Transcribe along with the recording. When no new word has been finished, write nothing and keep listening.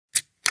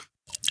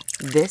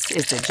This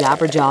is the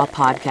Jabberjaw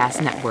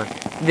Podcast Network.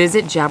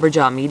 Visit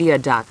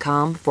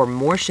jabberjawmedia.com for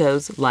more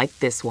shows like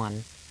this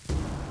one.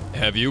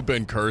 Have you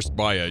been cursed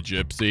by a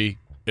gypsy?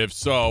 If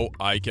so,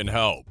 I can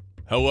help.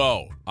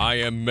 Hello, I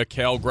am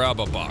Mikhail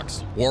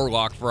Grababox,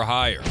 Warlock for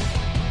Hire.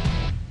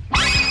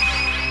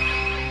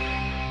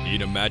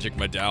 Need a magic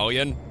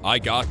medallion? I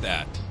got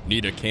that.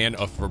 Need a can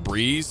of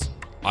Febreze?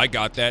 I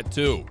got that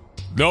too.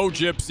 No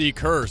gypsy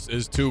curse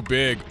is too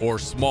big or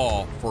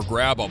small for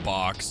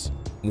Grababox,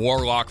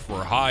 Warlock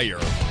for Hire.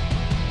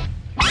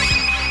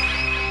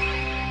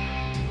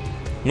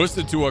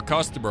 Listen to a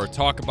customer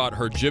talk about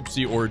her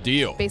gypsy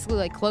ordeal. Basically,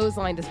 like,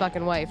 clotheslined his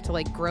fucking wife to,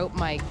 like, grope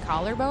my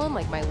collarbone,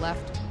 like my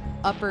left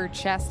upper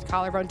chest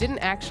collarbone. Didn't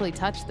actually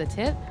touch the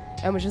tit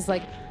and was just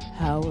like,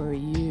 "How are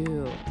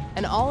you?"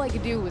 And all I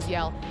could do was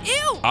yell,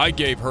 "Ew!" I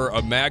gave her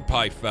a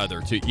magpie feather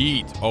to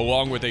eat,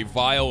 along with a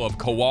vial of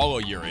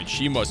koala urine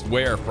she must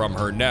wear from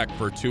her neck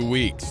for 2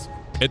 weeks.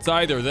 It's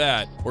either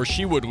that, or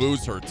she would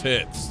lose her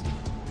tits.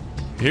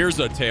 Here's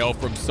a tale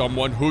from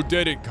someone who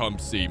didn't come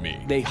see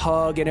me. They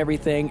hug and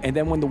everything, and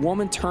then when the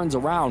woman turns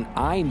around,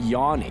 I'm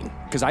yawning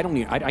because I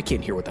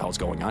can't hear what the hell's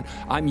going on.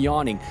 I'm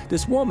yawning.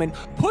 This woman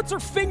puts her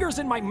fingers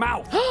in my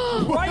mouth.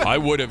 Right? I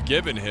would have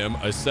given him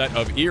a set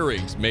of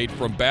earrings made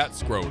from bat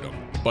scrotum,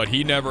 but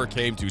he never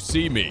came to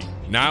see me.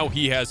 Now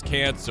he has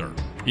cancer.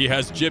 He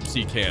has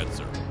gypsy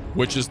cancer,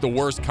 which is the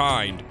worst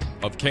kind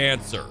of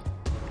cancer.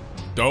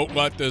 Don't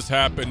let this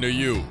happen to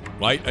you.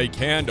 Light a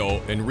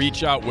candle and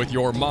reach out with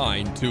your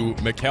mind to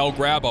Mikhail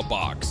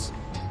Grababox,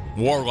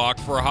 Warlock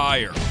for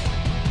Hire.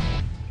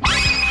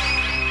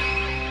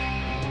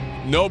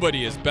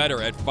 Nobody is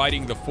better at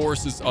fighting the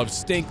forces of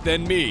stink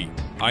than me.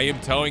 I am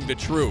telling the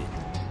truth.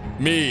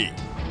 Me,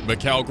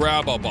 Mikhail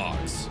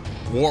Grababox,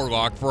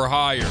 Warlock for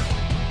Hire.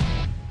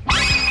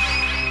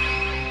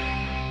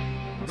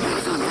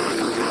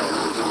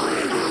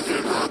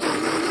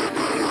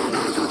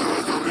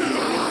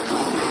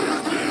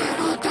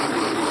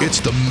 It's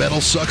the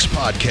Metal Sucks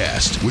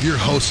Podcast with your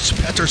hosts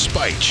Petter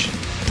Spych,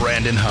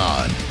 Brandon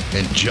Hahn,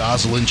 and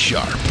Jocelyn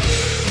Sharp.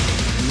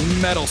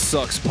 Metal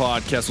Sucks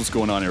Podcast. What's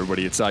going on,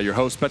 everybody? It's your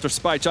host, Petter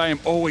Spych. I am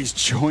always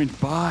joined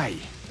by...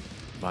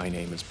 My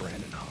name is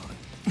Brandon Hahn,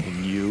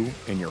 and you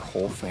and your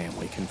whole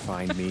family can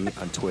find me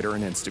on Twitter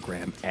and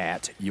Instagram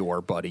at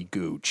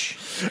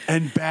YourBuddyGooch.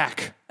 And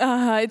back.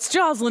 It's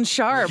Jocelyn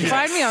Sharp. Yes.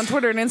 Find me on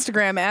Twitter and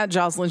Instagram at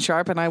Jocelyn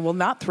Sharp, and I will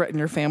not threaten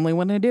your family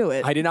when I do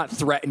it. I did not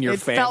threaten your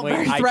family.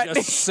 I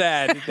just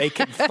said they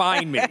can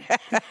find me.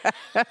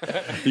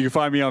 You can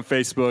find me on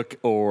Facebook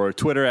or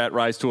Twitter at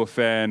Rise to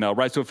Offend,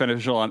 Rise to Offend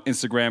Official on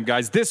Instagram.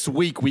 Guys, this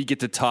week we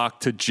get to talk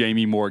to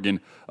Jami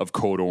Morgan of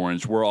Code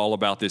Orange. We're all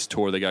about this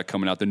tour they got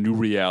coming out, the new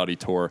reality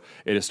tour.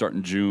 It is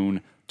starting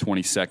June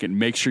 22nd.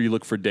 Make sure you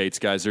look for dates,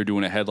 guys. They're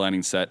doing a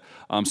headlining set.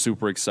 I'm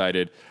super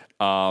excited.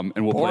 And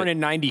we'll Born in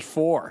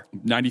 94.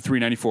 93,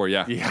 94,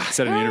 yeah.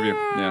 Said in the interview,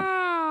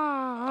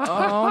 yeah.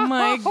 Oh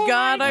my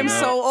God, I'm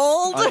so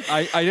old.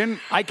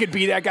 I could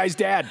be that guy's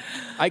dad.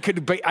 I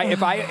could be,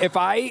 if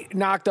I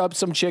knocked up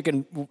some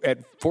chicken at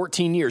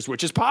 14 years,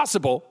 which is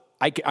possible.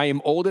 I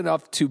am old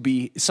enough to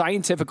be,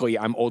 scientifically,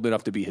 I'm old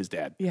enough to be his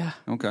dad. Yeah.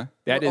 Okay.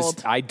 That We're is,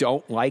 old. I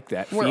don't like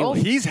that We're feeling. old.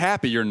 He's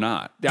happy you're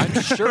not.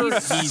 I'm sure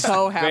he's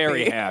so happy.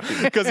 very happy.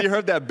 Because he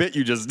heard that bit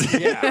you just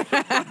did. Yeah.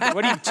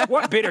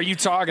 What bit are you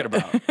talking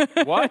about?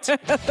 What?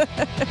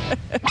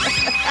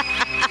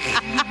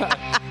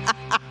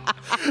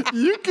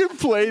 You can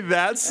play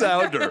that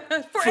sounder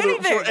for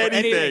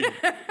anything.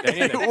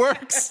 It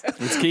works.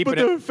 Let's keep but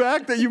it. the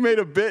fact that you made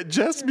a bit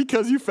just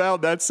because you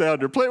found that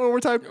sounder. Play it one more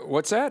time.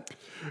 What's that?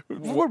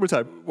 One more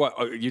time. What,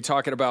 are you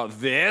talking about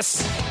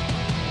this?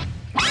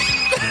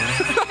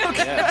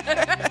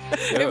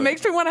 It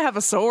makes me want to have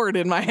a sword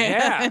in my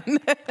hand.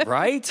 Yeah.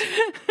 Right?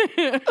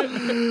 I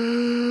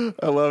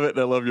love it, and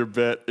I love your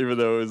bit, even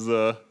though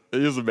it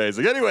was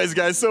amazing. Anyways,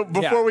 guys, so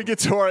before we get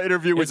to our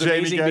interview with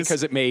Jami, guys,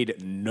 because it made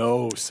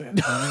no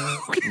sense.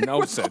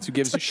 No sense. Who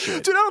gives a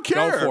shit? Dude, I don't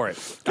care. Go for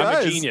it.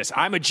 Guys,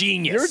 I'm a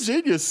genius. you're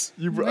a genius.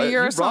 You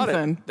You're brought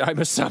something. it. I'm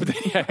a something.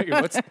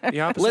 Yeah, what's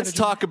the opposite? Let's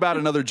talk about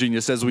another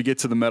genius as we get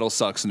to the Metal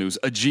Sucks news.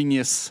 A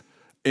genius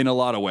in a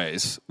lot of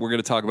ways. We're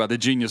going to talk about the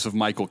genius of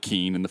Michael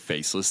Keane and the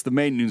Faceless, the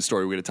main news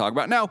story we're going to talk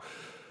about. Now,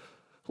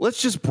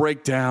 let's just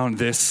break down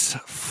this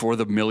for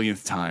the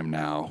millionth time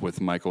now with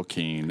Michael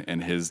Keane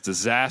and his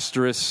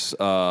disastrous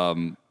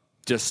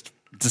just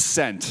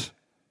descent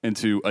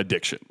into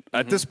addiction.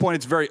 At this point,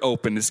 it's very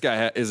open. This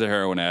guy is a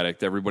heroin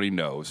addict. Everybody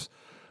knows.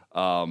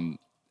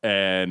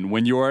 And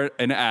when you're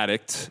an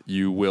addict,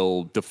 you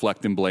will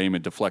deflect and blame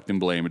and deflect and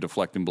blame and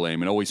deflect and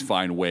blame and always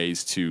find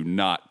ways to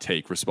not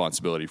take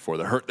responsibility for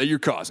the hurt that you're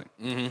causing.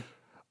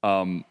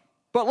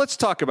 But let's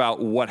talk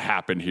about what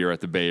happened here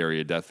at the Bay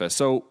Area Death Fest.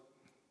 So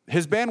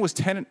his band was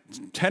 10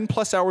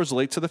 plus hours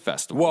late to the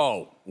festival.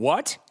 Whoa.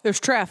 What?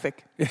 There's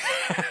traffic.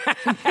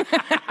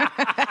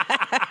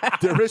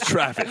 There is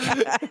traffic.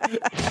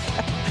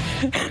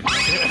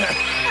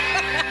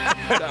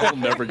 That will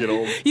never get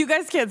old. You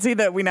guys can't see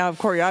that we now have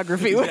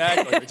choreography.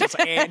 Exactly. Just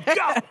and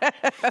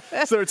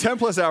go. So they're 10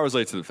 plus hours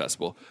late to the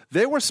festival.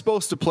 They were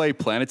supposed to play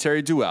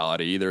Planetary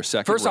Duality, their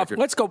second First record. off,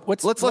 let's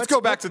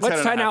go back to 10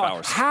 and a half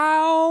hours.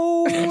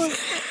 How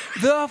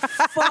the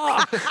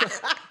fuck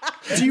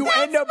do you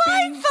end up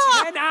being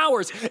 10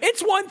 hours?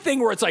 It's one thing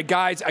where it's like,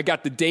 guys, I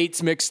got the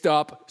dates mixed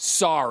up.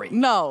 Sorry.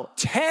 No.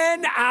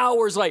 10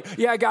 hours late.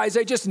 Yeah, guys,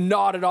 I just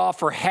nodded off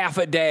for half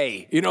a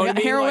day. You know what I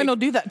mean? Heroin Like, will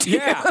do that to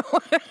yeah. you.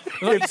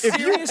 Like,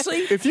 seriously?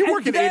 If you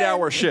work And an then-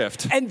 8-hour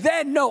shift. And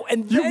then, no,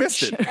 and You then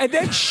missed it. And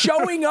then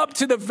showing up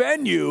to the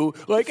venue,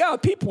 like, oh,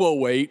 people will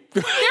wait.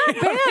 They're a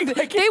band.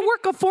 Like, They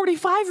work a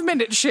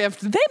 45-minute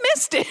shift. They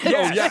missed it.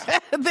 yeah.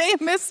 They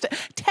missed it.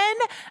 10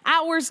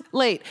 hours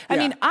late. I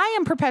Yeah. mean, I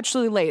am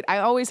perpetually late. I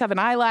always have an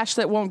eyelash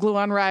that won't glue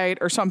on right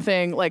or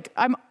something. Like,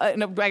 I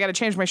got to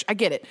change my I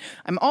get it.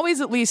 I'm always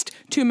at least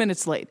 2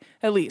 minutes late.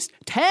 At least.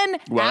 10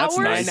 Well, that's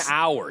hours? nice. 10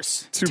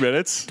 hours. 2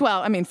 minutes.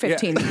 Well, I mean,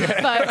 15.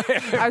 But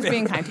I was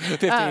being kind.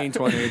 15,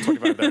 20,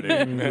 25,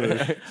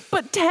 30.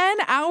 But 10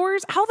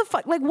 hours? How the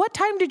fuck? Like, what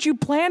time did you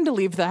plan to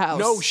leave the house?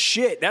 No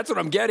shit. That's what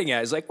I'm getting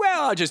at. It's like,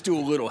 well, I'll just do a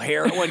little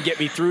heroin,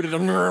 get me through to the.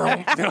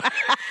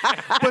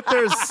 But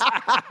there's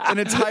an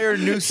entire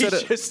new He set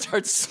of... just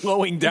starts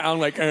slowing down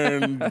like,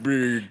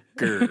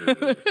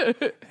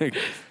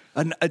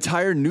 An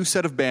entire new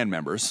set of band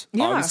members.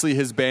 Yeah. Obviously,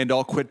 his band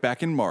all quit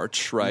back in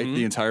March, right?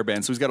 The entire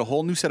band. So he's got a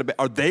whole new set of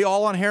Are they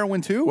all on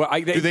heroin too?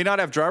 Well, Do they not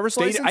have driver's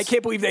license? I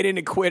can't believe they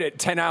didn't quit at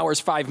 10 hours,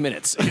 5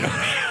 minutes. You know?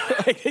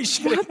 Like, they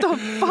should- What the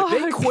fuck?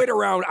 They quit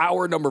around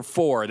hour number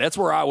 4. That's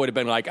where I would have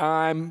been like,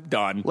 I'm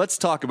done. Let's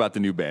talk about the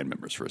new band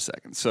members for a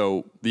second.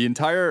 So the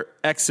entire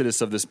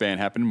exodus of this band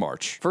happened in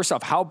March. First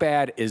off, how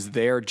bad is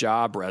their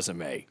job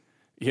resume?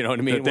 You know what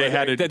I mean? That they Where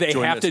had to that they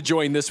join have this. to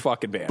join this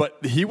fucking band.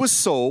 But he was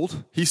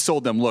sold. He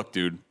sold them, look,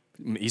 dude.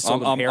 He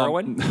sold them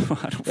heroin?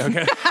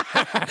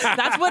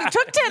 That's what it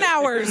took 10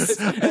 hours.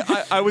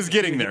 I was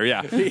getting there,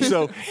 yeah.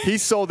 So he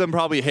sold them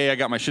probably, hey, I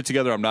got my shit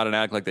together. I'm not an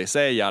addict like they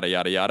say, yada,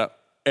 yada, yada.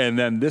 And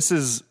then this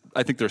is,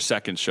 I think, their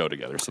second show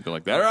together or something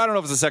like that. Or I don't know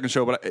if it's the second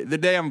show, but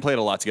they haven't played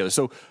a lot together.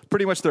 So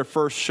pretty much their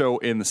first show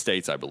in the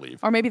States, I believe.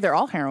 Or maybe they're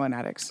all heroin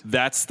addicts.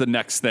 That's the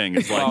next thing.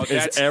 Is like,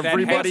 that is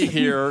everybody has-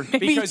 here?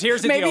 Because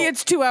here's the maybe deal.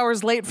 it's 2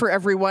 hours late for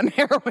every one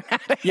heroin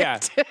addict. Yeah.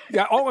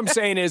 All I'm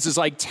saying is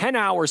like 10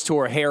 hours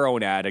to a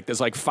heroin addict is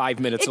like 5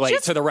 minutes It late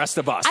just- to the rest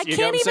of us. I You know can't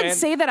what I'm even saying?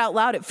 say that out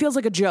loud. It feels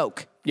like a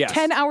joke. Yes.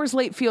 10 hours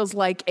late feels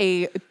like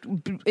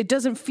it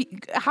doesn't feel,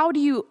 how do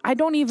you, I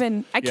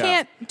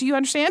can't, do you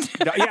understand?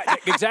 Yeah,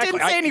 exactly.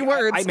 Didn't say any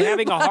words. I'm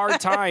having a hard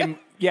time.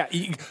 Yeah.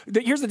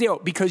 Here's the deal.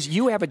 Because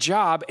you have a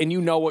job and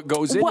you know what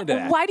goes into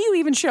that. Why do you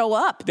even show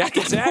up? That's at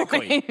that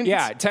exactly. point?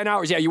 Yeah, 10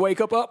 hours. Yeah, you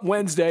wake up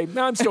Wednesday.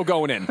 No, I'm still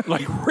going in.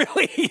 Like,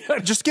 really?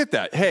 Just get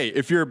that. Hey,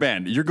 if you're a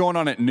band, you're going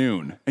on at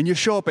noon, and you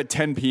show up at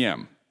 10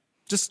 p.m.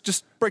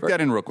 Just break that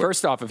in real quick.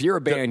 First off, if you're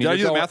a band, Did I you're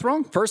do the going- math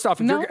wrong? First off,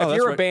 if No. you're, Oh, if that's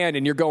you're a right. band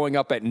and you're going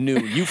up at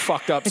noon, you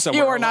fucked up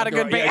somewhere. You are not a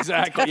along good the way. band.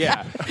 Yeah, exactly.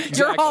 Yeah. You're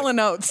Exactly. Hall &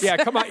 Oates. Yeah,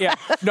 come on. Yeah.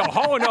 No,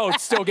 Hall &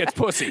 Oates still gets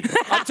pussy.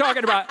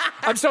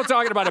 I'm still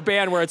talking about a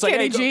band where it's like,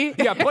 Kenny hey, G.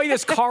 yeah, play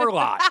this car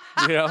lot.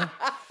 You know?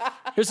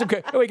 Here's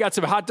we got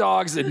some hot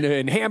dogs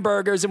and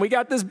hamburgers, and we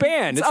got this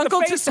band. It's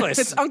the Faceless.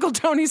 It's Uncle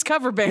Tony's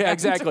cover band. Yeah,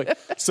 exactly.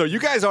 So you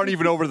guys aren't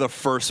even over the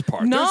first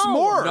part. No, There's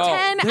more.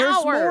 10 There's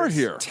hours. more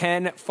here.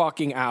 10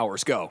 fucking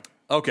hours. Go.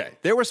 Okay,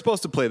 they were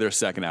supposed to play their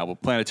second album,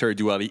 Planetary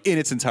Duality, in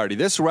its entirety.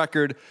 This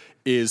record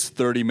is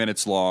 30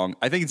 minutes long.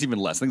 I think it's even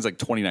less. I think it's like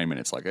 29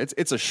 minutes. Like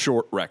it's a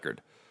short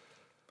record.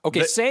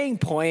 Okay, saying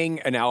playing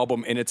an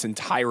album in its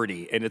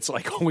entirety, and it's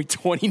like only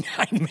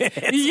 29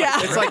 minutes. Yeah.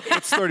 It's like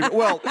it's 30.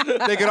 Well,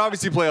 they could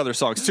obviously play other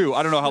songs too.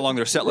 I don't know how long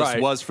their set list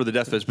Right. was for the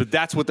Death Fest, but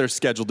that's what they're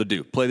scheduled to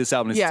do: play this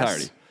album in its Yes.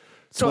 entirety.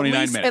 So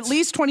 29 minutes. At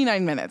least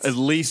 29 minutes. At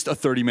least a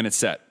 30-minute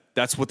set.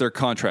 That's what their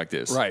contract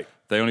is. Right.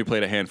 They only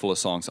played a handful of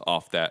songs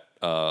off that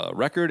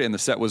record, and the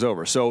set was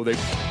over. So they.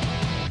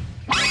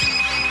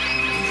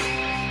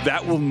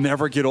 That will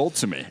never get old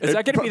to me. Is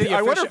that gonna be the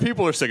I wonder if official-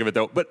 people are sick of it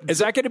though. But Is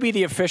that going to be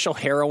the official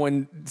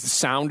heroin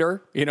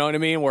sounder? You know what I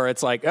mean? Where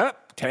it's like,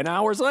 10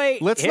 hours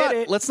late. let's hit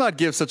it. not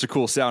give such a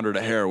cool sounder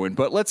to heroin.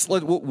 But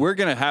we're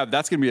gonna have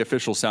that's gonna be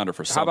official sounder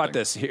for How something. about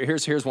this?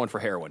 Here's one for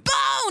heroin.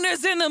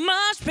 Boners in the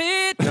mosh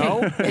pit. No?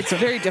 It's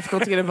very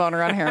difficult to get a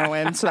boner on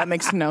heroin, so that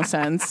makes no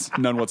sense.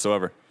 None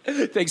whatsoever.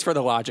 Thanks for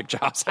the logic,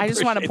 Joss. I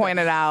just want to point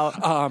it out.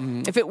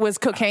 If it was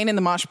cocaine in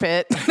the mosh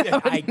pit,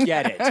 I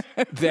get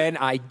it. Then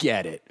I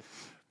get it.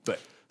 But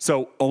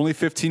So only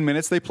 15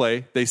 minutes they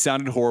play. They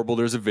sounded horrible.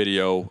 There's a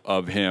video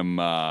of him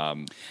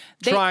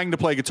trying to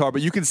play guitar,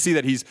 but you can see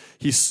that he's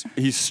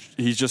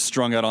just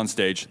strung out on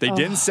stage. They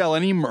didn't sell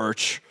any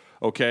merch.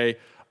 Okay.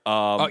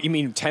 oh, you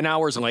mean 10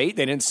 hours late?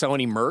 They didn't sell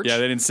any merch? Yeah,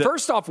 they didn't sell-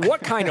 First off,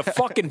 what kind of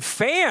fucking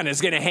fan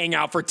is going to hang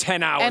out for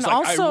 10 hours? And like,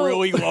 also- I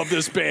really love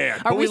this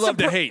band. But we love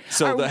to surpri- hate.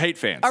 So are the we- hate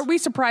fans. Are we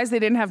surprised they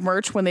didn't have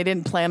merch when they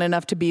didn't plan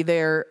enough to be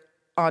there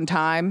on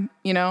time?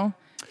 You know,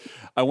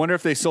 I wonder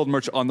if they sold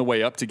merch on the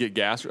way up to get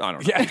gas. I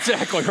don't know. Yeah,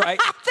 exactly, right?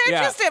 They're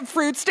just at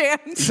fruit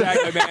stands.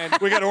 Exactly, man.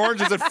 We got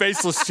oranges and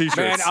faceless t-shirts.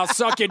 Man, I'll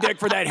suck your dick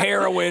for that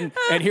heroin,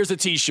 and here's a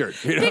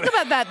T-shirt. You know? Think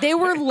about that. They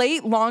were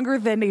late longer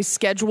than a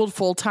scheduled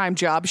full-time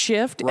job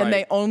shift, Right. and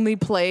they only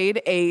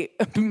played a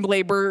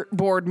labor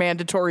board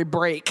mandatory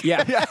break.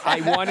 Yeah,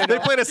 I want to know. They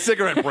played a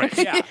cigarette break.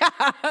 Yeah.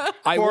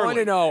 I want Poorly.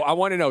 to know. I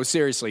want to know,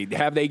 seriously,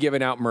 have they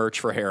given out merch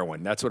for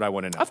heroin? That's what I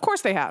want to know. Of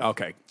course they have.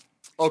 Okay.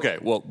 Okay,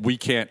 well, we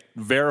can't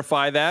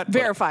verify that. but-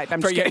 Verified.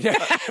 I'm just kidding.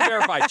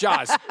 Verified.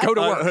 Jaws, go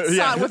to work.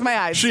 Saw it with my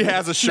eyes. She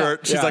has a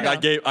shirt. She's Yeah,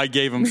 like, yeah. I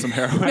gave him some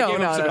heroin. No,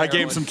 I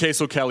gave him some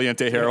queso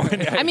caliente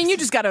heroin. I mean, you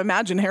just got to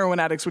imagine heroin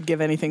addicts would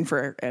give anything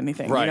for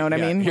anything. You know what I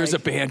yeah. mean? Here's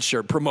Like- a band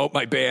shirt. Promote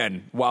my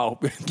band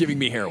while giving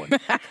me heroin.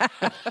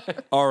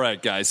 All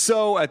right, guys.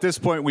 So at this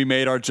point, we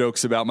made our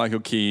jokes about Michael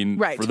Keane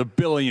Right. for the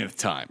billionth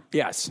time.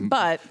 Yes.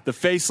 But The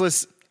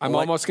faceless. I'm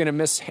almost gonna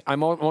miss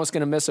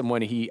him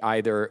when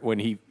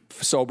he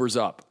sobers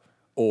up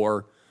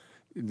or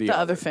the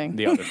other thing.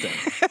 The other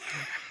thing.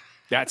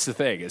 That's the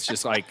thing. It's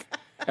just like,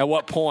 at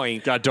what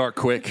point? got dark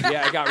quick.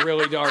 Yeah, it got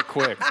really dark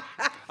quick.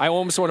 I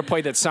almost want to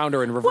play that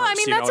sounder in reverse. well, I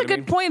mean, you know that's a what I good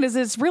mean? point. Is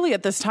it's really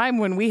at this time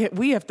when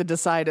we have to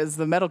decide as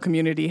the metal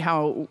community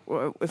how.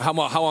 How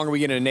long are we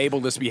going to enable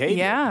this behavior?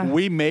 Yeah.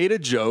 We made a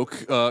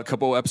joke a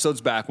couple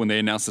episodes back when they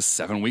announced a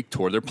 7-week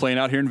tour. They're playing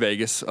out here in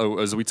Vegas,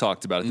 as we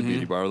talked about at the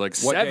Beauty Bar. Like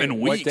What 7 day-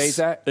 weeks. what day's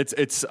that?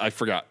 It's I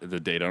forgot the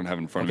date. I don't have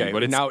it in front of Okay, me.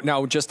 But it's,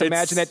 now just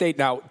imagine that date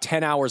now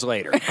 10 hours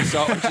later.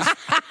 So just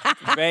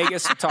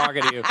Vegas, I'm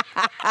talking to you.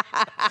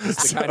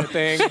 It's the kind of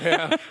thing.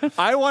 Yeah.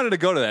 I wanted to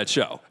go to that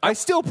show. I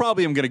still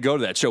probably am going to go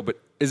to that show, but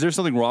is there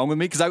something wrong with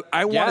me? Because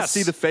I want to Yes.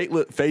 see the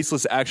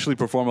Faceless actually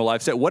perform a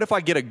live set. What if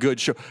I get a good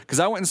show? Because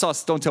I went and saw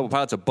Stone Temple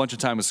Pilots a bunch of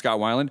time with Scott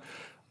Weiland.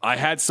 I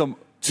had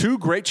 2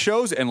 great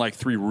shows and like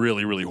 3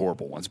 really, really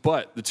horrible ones.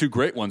 But the 2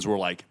 great ones were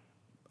like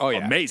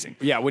amazing.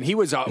 Yeah, when he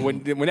was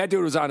when that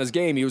dude was on his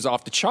game, he was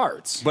off the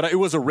charts. But it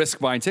was a risk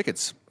buying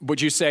tickets. Would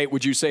you say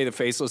the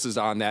Faceless is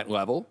on that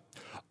level?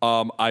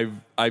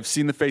 I've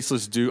seen the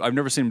Faceless do. I've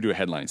never seen him do a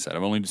headline set.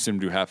 I've only seen him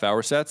do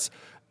half-hour sets,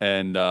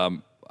 and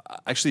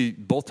actually,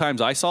 both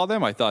times I saw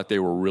them, I thought they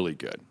were really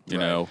good. You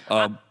know,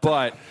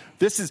 but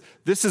this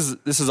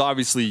is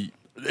obviously.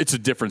 It's a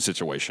different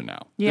situation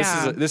now.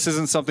 Yeah. This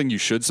isn't something you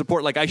should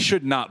support. Like, I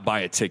should not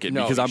buy a ticket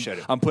No, because you I'm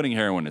shouldn't. putting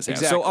heroin in his hands.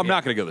 Exactly, So I'm yeah.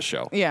 not going to go to the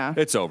show. Yeah.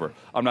 It's over.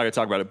 I'm not going to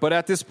talk about it. But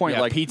at this point,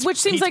 Yeah, like, Pete's- Which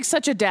seems Pete's- like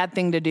such a dad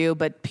thing to do,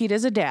 but Pete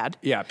is a dad.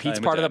 Yeah, Pete's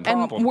I'm a part of the dad.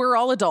 problem. And we're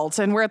all adults,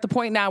 and we're at the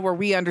point now where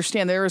we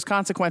understand there is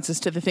consequences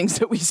to the things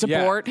that we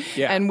support,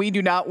 yeah. and we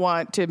do not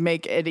want to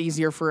make it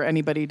easier for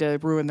anybody to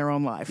ruin their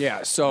own life.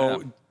 Yeah,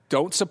 so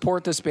don't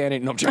support this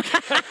band. No, I'm joking.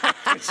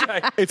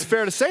 it's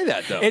fair to say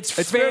that, though. It's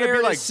fair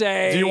to like,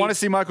 say- do you want to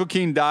see Michael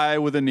Keane die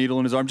with a needle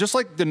in his arm? Just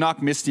like the Knock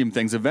Mystium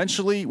things.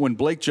 Eventually, when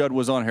Blake Judd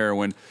was on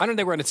heroin, I don't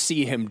think we're going to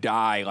see him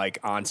die like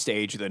on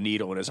stage with a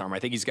needle in his arm. I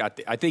think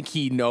I think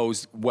he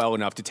knows well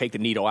enough to take the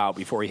needle out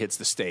before he hits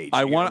the stage.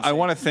 I You know what want I'm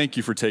saying? to thank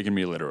you for taking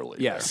me literally.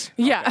 Yes.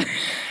 Yeah.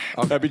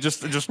 That'd be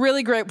just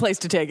Really great place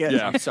to take it.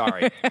 Yeah. I'm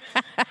sorry.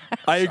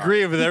 I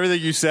agree with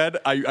everything you said.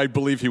 I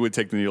believe he would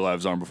take the needle out of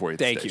his arm before he hit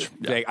the Thank you.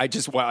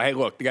 stage. Yeah. Hey,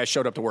 look, the guy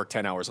showed up to work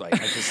 10 hours late.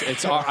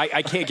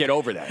 I can't get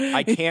over that.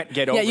 I can't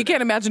get over Yeah, you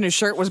can't imagine his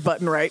shirt was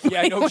buttoned right.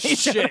 Yeah, no when he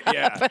showed shit. up.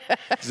 Yeah,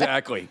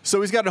 exactly.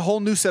 So he's got a whole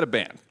new set of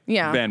band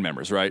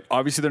members, right?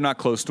 Obviously, they're not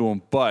close to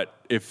him, but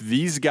if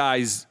these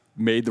guys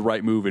made the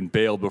right move and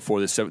bailed before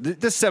this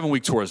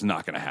 7-week tour is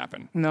not going to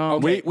happen. No.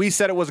 We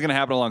said it wasn't going to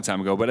happen a long time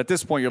ago, but at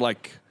this point, you're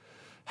like,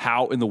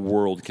 how in the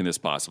world can this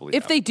possibly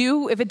If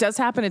happen? if it does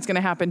happen, it's going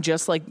to happen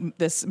just like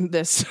this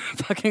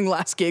fucking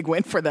last gig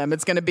went for them.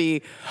 It's going to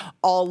be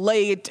all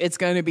late. It's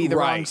going to be the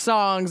wrong Right.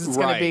 songs. It's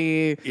going Right. to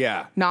be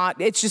Yeah. not.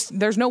 It's just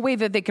there's no way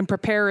that they can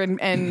prepare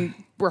and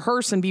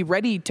rehearse and be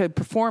ready to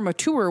perform a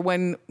tour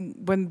when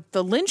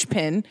the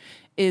linchpin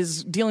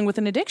is dealing with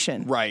an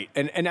addiction. Right,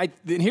 and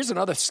here's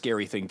another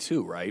scary thing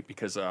too, right?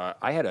 Because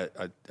I had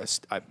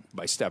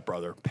my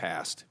stepbrother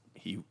passed.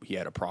 He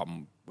had a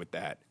problem with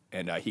that,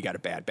 and he got a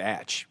bad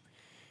batch.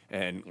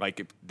 And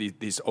like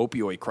these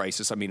opioid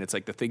crisis, I mean, it's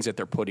like the things that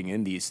they're putting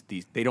in these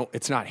they don't.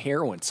 It's not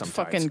heroin sometimes.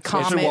 Fucking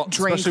especially Comet,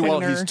 drain especially while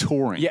cleaner. he's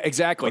touring. Yeah,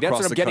 exactly. That's across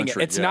what I'm the getting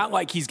country. at. It's Yeah. not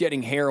like he's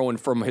getting heroin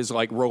from his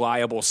like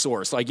reliable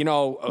source. Like, you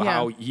know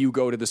how you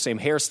go to the same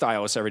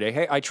hairstylist every day.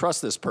 Hey, I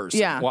trust this person.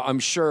 Yeah. Well, I'm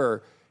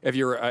sure if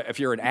you're an addict.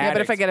 Yeah,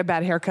 but if I get a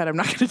bad haircut, I'm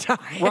not going to die.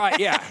 right,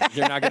 yeah,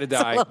 you're not going to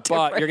die, little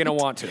but you're going to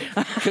want to.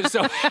 'Cause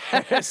so,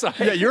 it's like-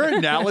 Yeah, your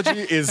analogy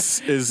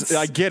is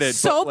I get it.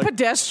 So but like,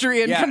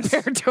 pedestrian Yes.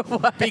 compared to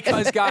what?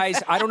 Because,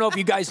 guys, I don't know if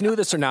you guys knew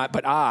this or not,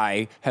 but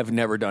I have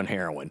never done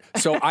heroin.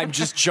 So I'm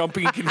just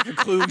jumping to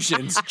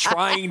conclusions,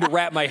 trying to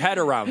wrap my head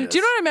around this. Do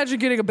you know what I imagine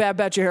getting a bad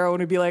batch of heroin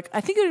would be like?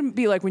 I think it would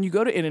be like when you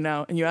go to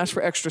In-N-Out and you ask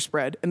for extra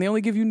spread and they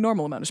only give you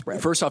normal amount of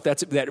spread. First off,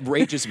 that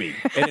enrages me.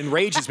 It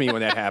enrages me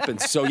when that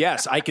happens. So,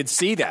 yes, I I could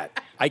see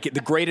that.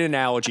 The great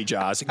analogy,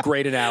 Jaws.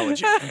 Great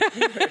analogy.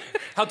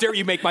 How dare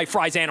you make my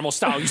fries animal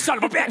style, you son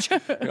of a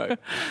bitch!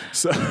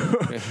 So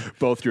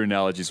both your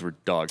analogies were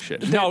dog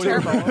shit. No,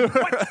 Terrible.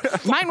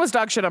 Mine was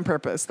dog shit on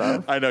purpose,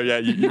 though. I know.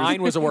 Yeah,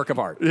 mine was a work of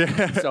art.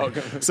 Yeah.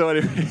 So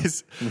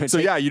anyways,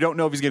 you don't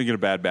know if he's going to get a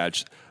bad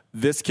badge.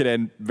 This could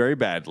end very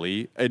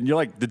badly, and you're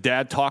like, the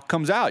dad talk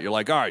comes out. You're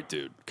like, all right,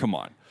 dude, come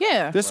on.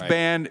 Yeah. This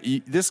band,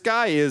 this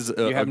guy is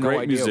a no great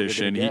idea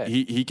musician. what you're gonna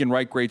He can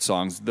write great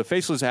songs. The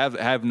Faceless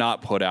have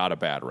not put out a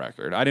bad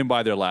record. I didn't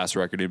buy their last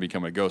record, Didn't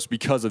Become a Ghost,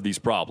 because of these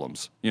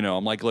problems.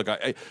 I'm like, look,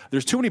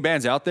 there's too many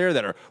bands out there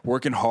that are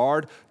working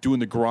hard,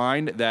 doing the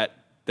grind that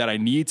I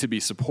need to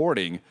be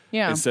supporting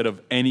instead of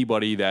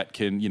anybody that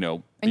can,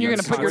 And you're going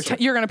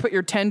to put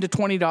your $10 to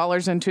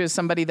 $20 into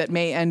somebody that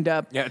may end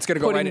up. Yeah, it's going to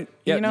go right.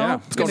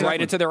 It's going right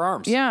into their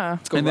arms. Yeah,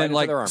 it's going right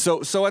into their arms.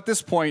 So at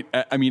this point,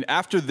 I mean,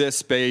 after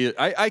this,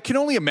 I can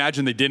only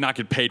imagine they did not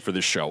get paid for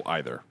this show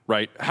either,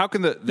 right? How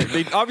can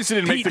they obviously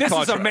didn't make the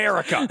contract? This is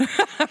America.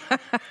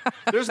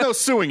 There's no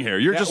suing here.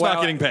 You're just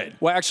not getting paid.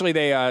 Well, actually,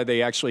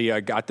 they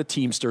actually got the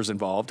Teamsters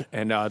involved,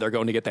 and they're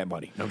going to get that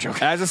money. No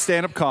joke. As a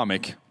stand-up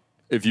comic,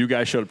 if you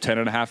guys showed up 10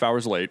 and a half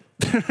hours late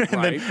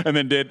and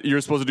then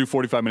you're supposed to do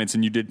 45 minutes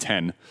and you did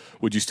 10,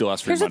 would you still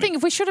ask for Here's your the money? thing.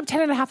 If we showed up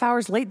 10 and a half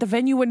hours late, the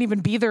venue wouldn't even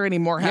be there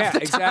anymore half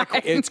the time.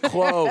 Exactly. It's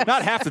closed.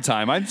 Not half the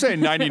time. I'm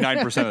saying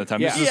 99% of the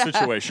time. This is a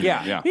situation.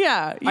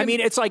 Yeah. I mean,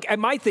 it's like, and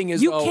my thing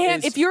is, you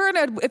can't. If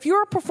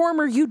you're a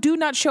performer, you do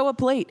not show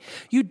up late.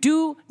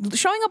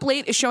 Showing up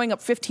late is showing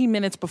up 15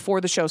 minutes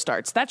before the show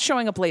starts. That's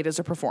showing up late as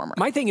a performer.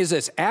 My thing is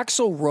this: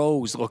 Axl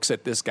Rose looks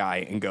at this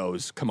guy and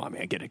goes, "Come on,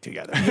 man, get it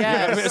together."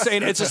 Yes. I'm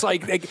saying it's just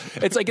like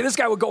it's like this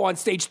guy would go on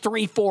stage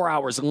 3-4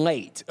 hours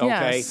late.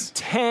 Okay, Yes.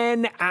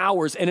 10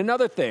 hours. And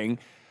another thing,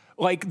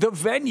 like the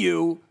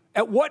venue.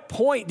 At what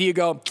point do you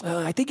go,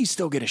 I think he's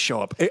still going to show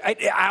up?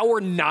 At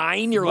hour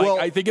 9, you're like,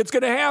 I think it's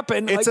going to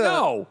happen.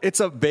 No. It's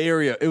a Bay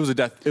Area. It was a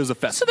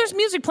festival. So there's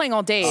music playing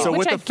all day. So which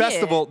with I the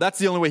festival, that's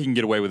the only way he can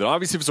get away with it.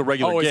 Obviously, if it's a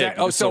regular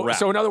gig,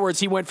 so in other words,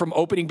 he went from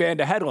opening band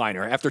to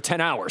headliner after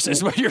 10 hours,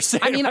 is what you're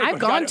saying. I mean, right? I've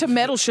gone to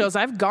metal shows.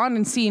 I've gone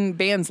and seen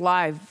bands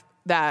live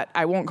that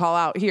I won't call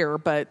out here,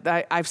 but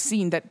I've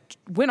seen that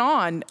went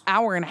on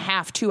hour and a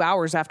half, 2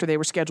 hours after they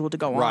were scheduled to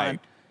go on.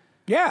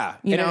 Yeah,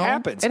 It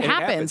happens. It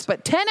happens.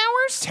 But 10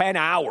 hours? 10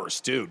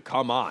 hours, dude.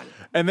 Come on.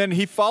 And then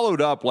he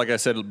followed up, like I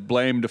said,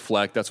 blame,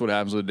 deflect. That's what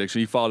happens with addiction.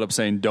 He followed up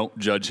saying, don't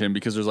judge him,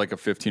 because there's like a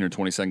 15 or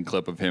 20-second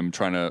clip of him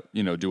trying to,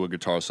 do a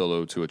guitar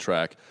solo to a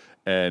track.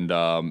 And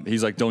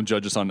he's like, don't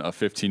judge us on a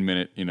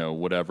 15-minute,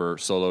 whatever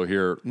solo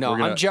here. No,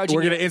 I'm judging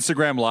We're going to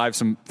Instagram live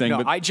something.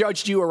 No, I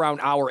judged you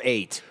around hour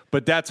 8.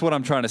 But that's what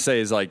I'm trying to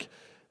say is like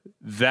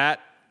that.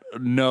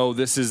 No,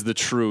 this is the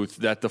truth.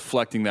 That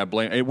deflecting that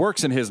blame, it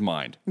works in his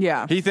mind.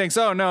 Yeah. He thinks,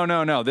 oh,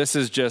 no, this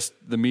is just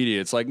the media.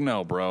 It's like,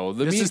 no, bro.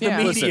 This is the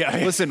media.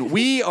 Listen,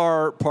 we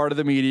are part of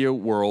the media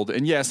world.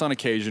 And yes, on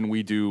occasion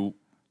we do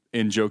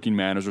in joking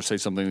manners or say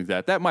something like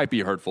that. That might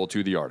be hurtful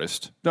to the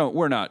artist. No,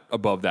 we're not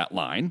above that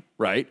line,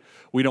 right?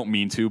 We don't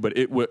mean to, but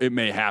it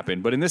may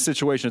happen. But in this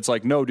situation, it's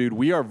like, no, dude,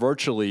 we are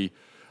virtually,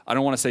 I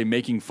don't want to say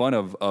making fun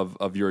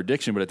of your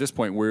addiction, but at this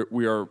point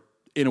we are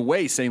in a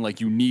way saying like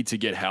you need to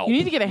get help. You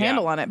need to get a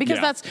handle on it, because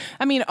that's,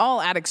 I mean,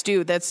 all addicts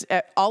do. That's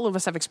all of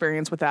us have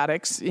experience with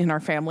addicts in our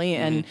family,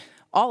 and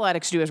all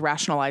addicts do is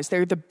rationalize.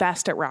 They're the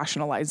best at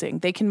rationalizing.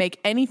 They can make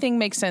anything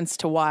make sense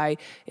to why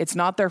it's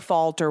not their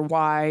fault or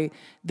why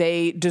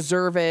they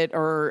deserve it,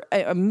 or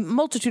a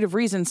multitude of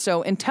reasons.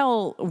 So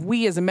until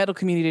we as a metal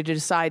community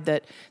decide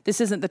that this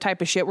isn't the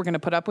type of shit we're going to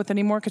put up with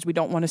anymore because we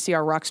don't want to see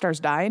our rock stars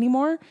die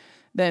anymore,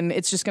 then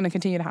it's just going to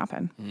continue to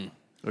happen.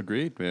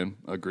 Agreed, man.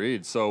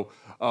 Agreed. So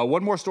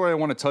one more story I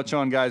want to touch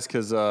on, guys,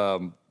 because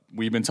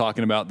we've been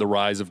talking about the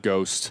rise of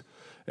Ghost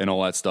and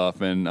all that stuff.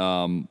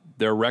 And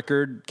their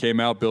record came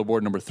out,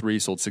 Billboard number 3,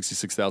 sold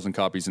 66,000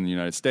 copies in the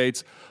United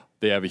States.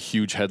 They have a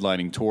huge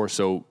headlining tour.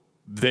 So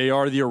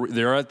they're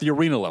at the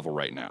arena level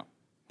right now.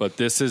 But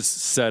this is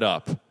set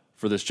up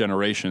for this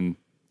generation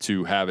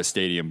to have a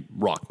stadium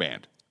rock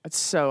band. It's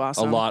so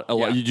awesome. A lot.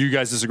 Do you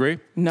guys disagree?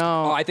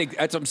 No. Oh, I think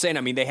that's what I'm saying.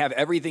 I mean, they have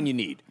everything you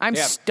need. I'm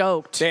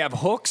stoked. They have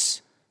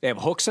hooks. They have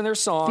hooks in their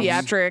songs.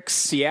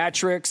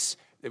 Theatrics.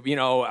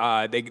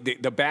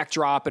 The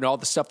backdrop and all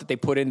the stuff that they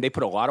put in. They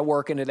put a lot of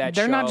work into that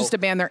show. They're not just a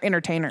band, they're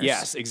entertainers.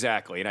 Yes,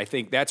 exactly. And I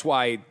think that's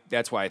why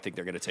I think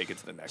they're going to take it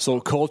to the next So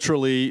level.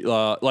 Culturally,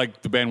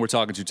 like the band we're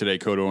talking to today,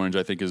 Code Orange,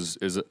 I think is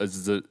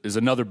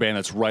another band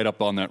that's right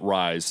up on that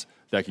rise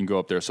that can go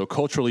up there. So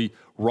culturally,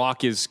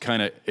 rock is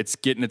it's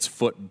getting its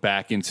foot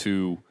back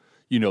into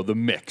the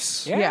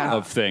mix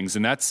of things,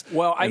 and that's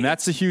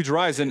that's a huge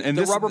rise. And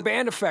the rubber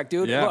band effect,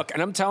 dude. Yeah. Look,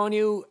 and I'm telling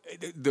you,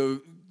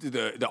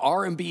 the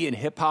R&B and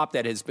hip hop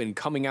that has been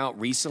coming out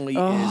recently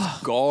is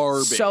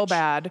garbage. So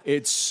bad.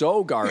 It's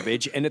so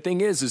garbage. And the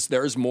thing is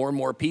there's more and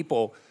more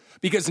people.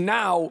 Because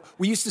now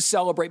we used to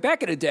celebrate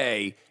back in the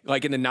day,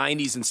 like in the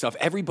 90s and stuff,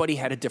 everybody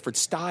had a different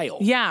style.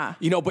 Yeah.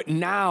 But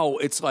now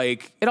it's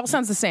like It all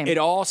sounds the same. it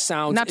all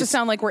sounds Not to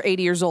sound like we're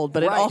 80 years old,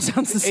 but it all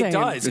sounds the same. It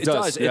does. It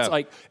does.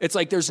 Yeah. It's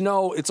like there's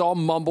no. It's all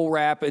mumble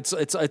rap. It's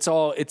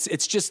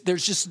just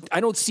there's just I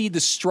don't see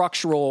the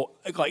structural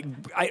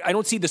I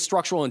don't see the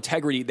structural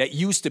integrity that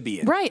used to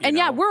be in. Right. And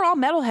yeah, we're all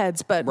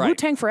metalheads, but Right.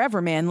 Wu-Tang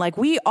forever, man. Like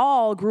we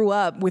all grew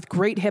up with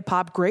great hip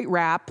hop, great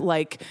rap.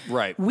 Like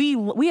Right.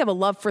 we have a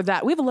love for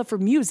that. We have a love for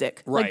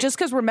music. Right. Like just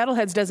because we're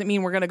metalheads doesn't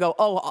mean we're gonna go,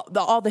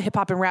 all the hip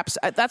hop and raps.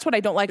 That's what I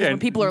don't like is when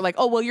people are like,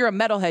 oh well, you're a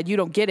metalhead, you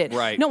don't get it.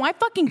 Right. No, I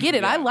fucking get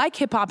it. Yeah. I like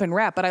hip hop and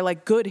rap, but I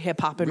like good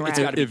hip hop and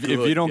rap. If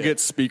you don't get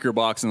Speaker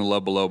Box and The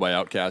Love Below by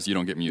Outkast, you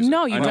don't get music.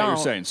 No, you I know what don't.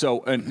 you're saying.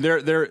 So, and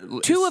they're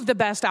Two of the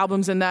best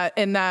albums in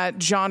that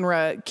genre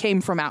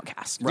came from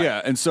Outkast.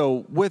 Yeah, and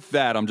so with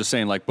that, I'm just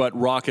saying, but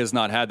rock has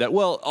not had that.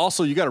 Well,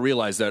 also you got to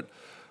realize that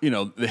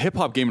the hip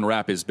hop game and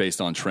rap is based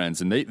on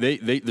trends, and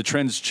the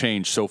trends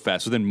change so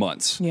fast within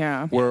months.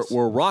 Yeah. Where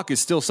rock is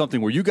still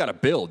something where you got to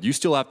build. You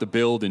still have to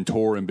build and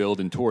tour and build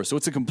and tour. So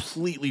it's a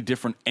completely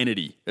different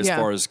entity as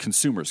far as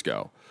consumers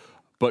go.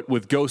 But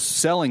with Ghost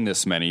selling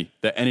this many,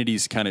 the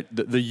entities kind of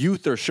the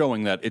youth are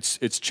showing that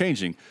it's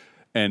changing.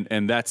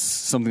 And that's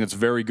something that's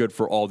very good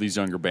for all these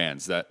younger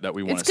bands that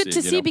we want to see. It's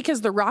good to see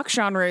because the rock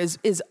genre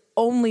is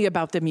only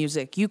about the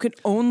music. You can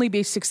only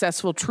be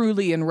successful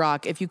truly in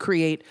rock if you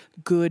create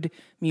good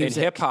music.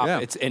 In hip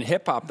hop, in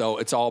hip hop though,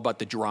 it's all about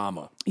the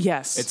drama.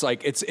 Yes, it's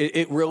like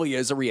it really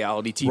is a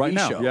reality TV right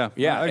now, show.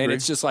 Yeah, and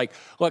it's just like,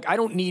 look, I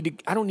don't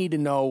need to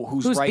know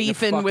who's writing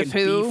beefing the with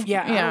fucking who. beef.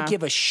 Yeah, I don't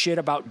give a shit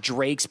about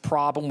Drake's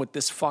problem with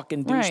this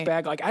fucking douchebag.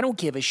 Right. Like, I don't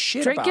give a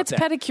shit Drake about gets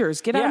that.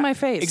 pedicures. Get out of my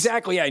face.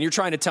 Exactly. Yeah, and you're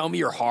trying to tell me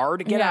you're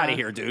hard. Get out of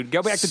here, dude.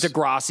 Go back to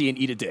Degrassi and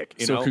eat a dick.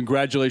 You know?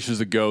 Congratulations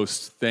to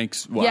Ghost.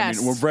 Thanks. Well, Yes.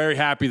 I mean, we're very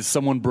happy that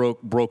someone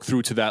broke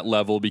through to that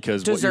level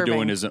because what you're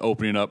doing is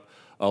opening up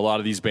a lot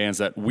of these bands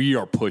that we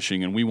are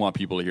pushing and we want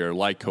people to hear,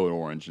 like Code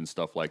Orange and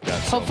stuff like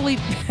that. So.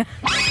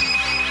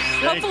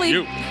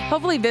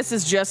 Hopefully this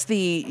is just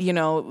the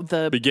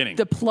the beginning,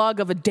 the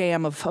plug of a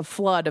dam of a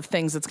flood of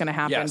things that's going to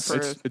happen. Yes,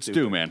 it's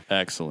due, man.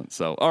 Excellent.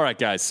 So, all right,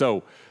 guys.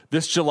 So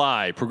this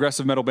July,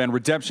 progressive metal band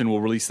Redemption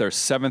will release their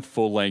 7th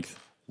full-length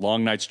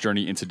Long Night's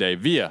Journey into Day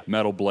via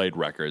Metal Blade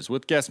Records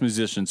with guest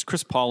musicians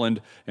Chris Polland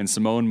and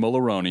Simone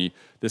Mulleroni.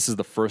 This is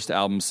the first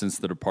album since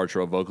the departure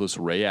of vocalist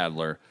Ray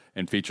Adler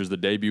and features the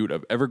debut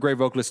of Evergrey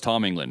vocalist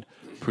Tom England.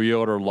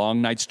 Pre-order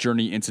Long Night's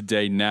Journey into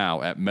Day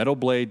now at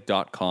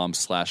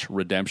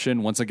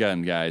metalblade.com/redemption. Once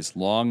again, guys,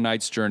 Long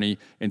Night's Journey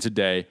into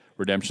Day,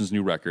 Redemption's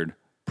new record.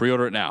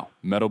 Pre-order it now,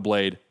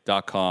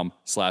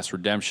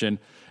 metalblade.com/redemption.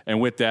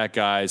 And with that,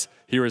 guys,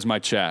 here is my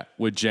chat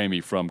with Jami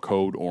from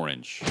Code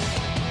Orange.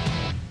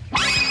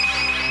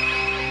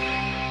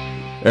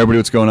 Everybody,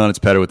 what's going on? It's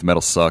Petter with Metal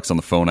Sucks. On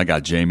the phone, I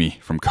got Jami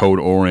from Code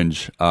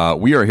Orange.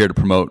 We are here to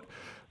promote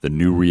the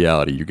new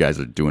reality. You guys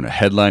are doing a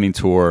headlining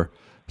tour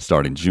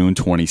starting June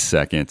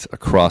 22nd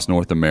across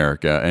North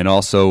America, and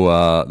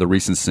also the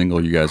recent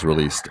single you guys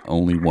released,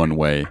 Only One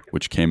Way,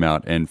 which came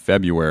out in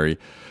February.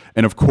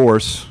 And of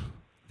course,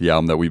 the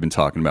album that we've been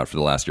talking about for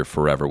the last year,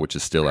 Forever, which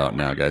is still out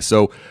now, guys.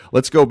 So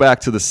let's go back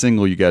to the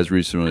single you guys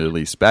recently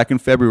released. Back in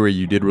February,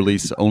 you did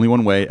release Only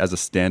One Way as a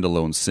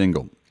standalone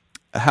single.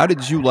 How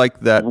did you like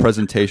that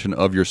presentation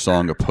of your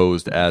song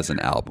opposed as an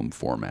album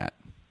format?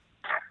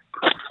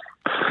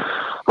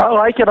 I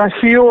like it. I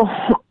feel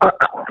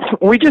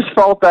we just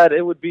felt that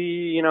it would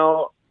be,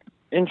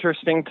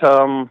 interesting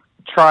to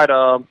try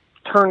to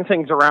turn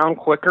things around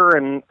quicker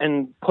and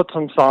put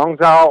some songs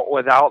out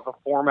without the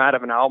format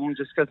of an album,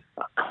 just because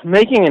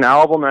making an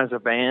album as a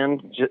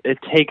band, it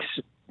takes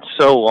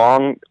so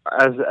long,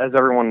 as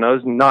everyone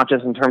knows, not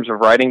just in terms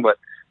of writing, but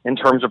in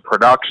terms of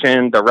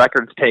production. The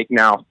records take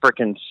now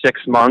freaking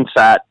 6 months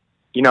for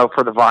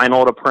the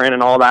vinyl to print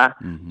and all that.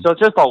 Mm-hmm. So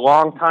it's just a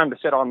long time to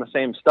sit on the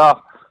same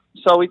stuff.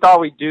 So we thought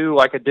we'd do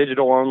like a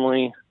digital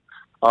only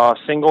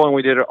single, and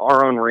we did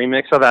our own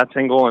remix of that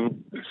single,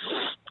 and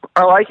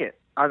I like it.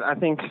 I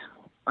think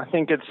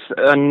it's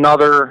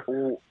another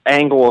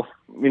angle of,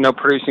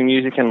 producing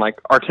music, and like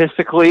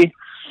artistically,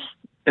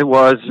 it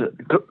was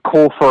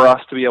cool for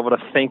us to be able to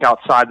think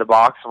outside the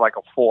box of like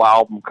a full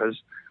album, because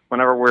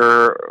whenever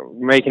we're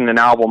making an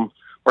album,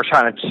 we're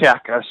trying to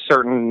check a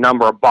certain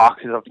number of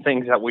boxes of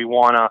things that we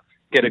want to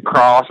get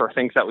across or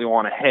things that we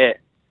want to hit.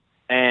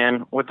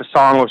 And with the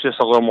song, it was just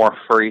a little more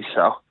free,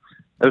 so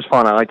it was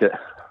fun. I liked it.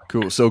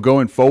 Cool. So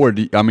going forward,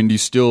 do you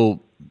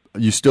still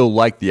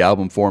like the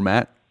album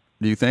format,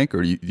 do you think?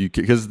 Or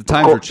because the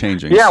times are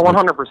changing. Yeah,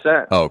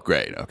 100%. Oh,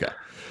 great. Okay.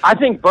 I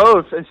think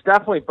both. It's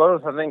definitely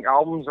both. I think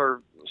albums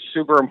are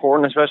super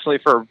important, especially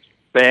for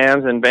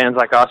bands and bands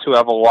like us who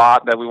have a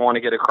lot that we want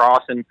to get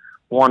across and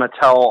want to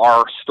tell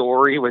our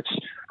story, which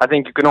I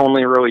think you can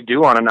only really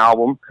do on an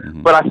album.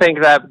 Mm-hmm. But I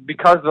think that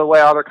because of the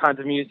way other kinds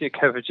of music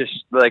have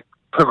just like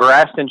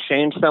progressed and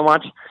changed so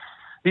much,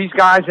 these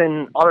guys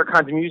in other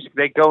kinds of music,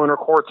 they go and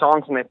record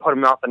songs and they put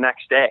them out the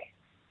next day.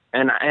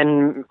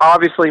 And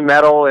obviously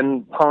metal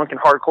and punk and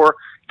hardcore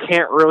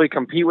can't really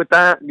compete with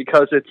that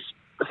because it's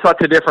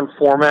such a different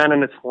format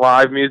and it's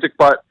live music,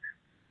 but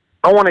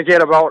I want to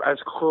get about as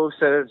close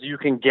as you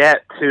can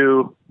get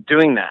to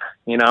doing that,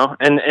 you know,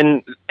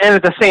 and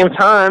at the same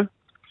time,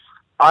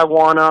 I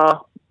want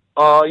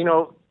to, you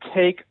know,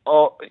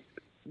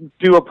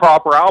 do a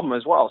proper album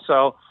as well.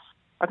 So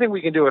I think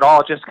we can do it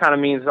all. It just kind of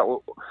means that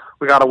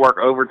we got to work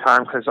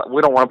overtime because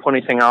we don't want to put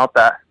anything out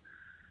that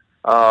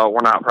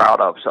we're not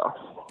proud of. So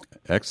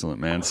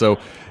excellent, man. So,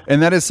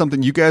 and that is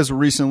something you guys were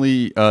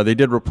recently. They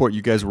did report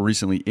you guys were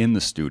recently in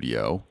the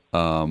studio.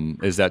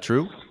 Is that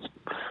true?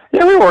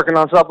 Yeah, we're working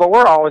on stuff, but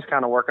we're always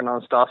kind of working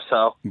on stuff.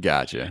 So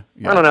gotcha.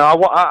 I don't know.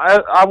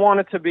 I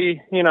want it to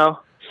be, you know,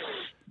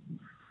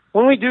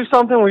 when we do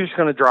something, we're just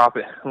going to drop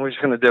it and we're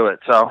just going to do it.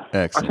 So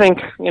excellent. I think,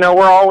 you know,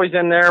 we're always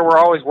in there. We're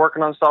always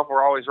working on stuff.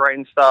 We're always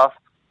writing stuff.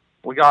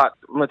 We got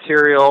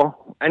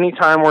material.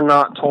 Anytime we're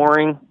not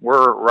touring,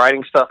 we're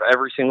writing stuff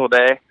every single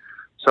day.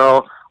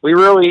 So we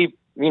really,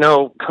 you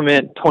know,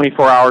 commit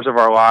 24 hours of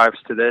our lives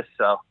to this.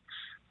 So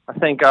I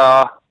think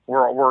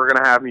we're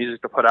going to have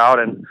music to put out,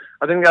 and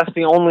I think that's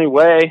the only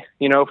way,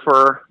 you know,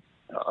 for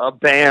a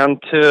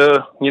band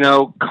to, you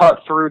know,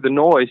 cut through the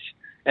noise.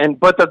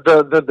 But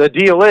the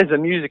deal is the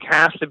music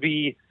has to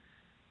be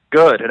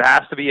good. It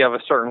has to be of a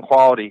certain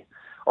quality,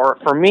 or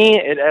for me,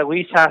 it at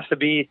least has to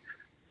be.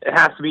 It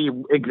has to be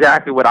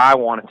exactly what I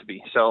want it to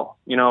be. So,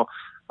 you know,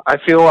 I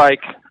feel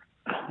like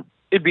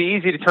it'd be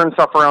easy to turn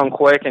stuff around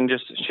quick and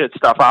just shit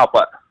stuff out,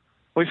 but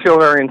we feel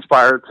very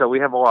inspired, so we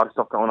have a lot of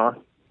stuff going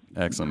on.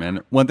 Excellent,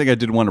 man. One thing I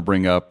did want to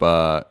bring up,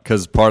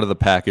 because part of the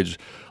package,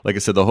 like I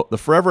said, the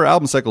Forever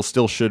album cycle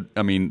still should,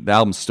 I mean, the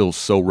album's still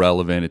so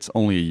relevant. It's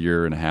only a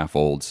year and a half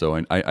old,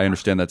 so I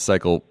understand that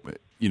cycle.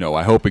 You know,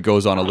 I hope it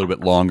goes on a little bit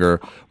longer,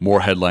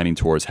 more headlining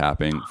tours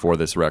happening for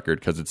this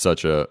record because it's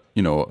such a,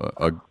 you know,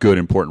 a good,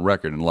 important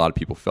record, and a lot of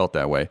people felt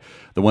that way.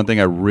 The one thing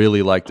I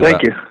really liked about...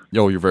 Thank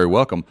you. Oh, you're very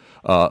welcome.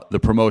 The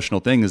promotional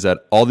thing is that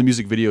all the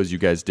music videos you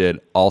guys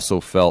did also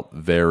felt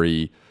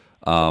very...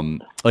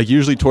 like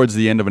usually towards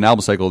the end of an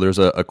album cycle, there's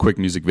a quick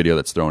music video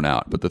that's thrown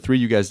out, but the three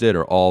you guys did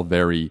are all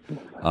very,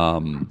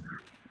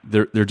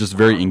 they're just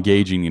very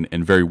engaging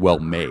and very well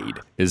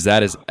made. Is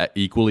that as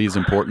equally as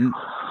important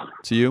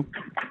to you?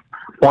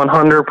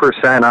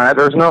 100%.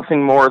 There's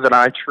nothing more that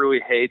I truly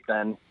hate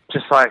than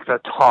just like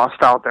the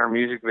tossed out there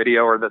music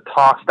video or the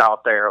tossed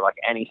out there like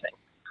anything.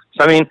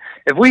 So I mean,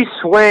 if we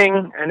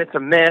swing and it's a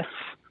miss,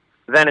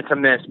 then it's a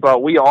miss.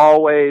 But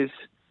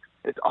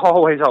it's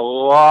always a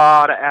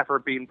lot of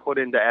effort being put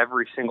into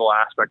every single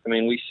aspect. I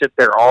mean, we sit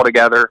there all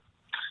together.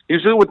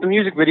 Usually with the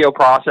music video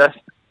process,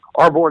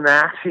 our boy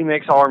Max, he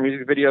makes all our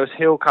music videos.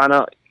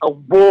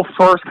 We'll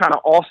first kind of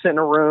all sit in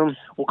a room.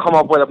 We'll come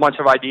up with a bunch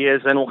of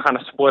ideas, then we'll kind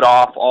of split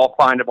off, all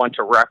find a bunch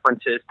of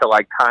references to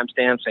like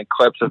timestamps and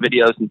clips of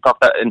videos and stuff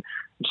and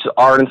just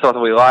art and stuff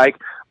that we like.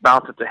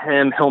 Bounce it to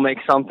him. He'll make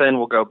something.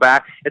 We'll go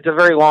back. It's a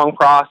very long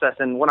process.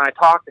 And when I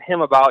talk to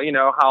him about, you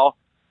know, how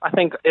I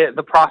think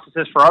the process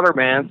is for other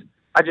bands,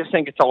 I just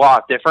think it's a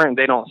lot different.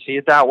 They don't see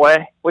it that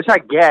way, which I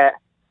get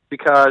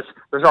because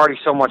there's already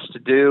so much to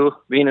do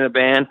being in a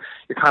band.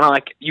 You're kind of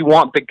like, you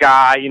want the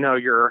guy, you know,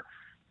 you're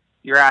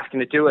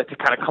asking to do it to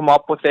kind of come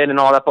up with it and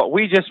all that. But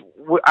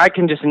I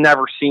can just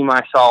never see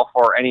myself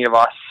or any of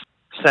us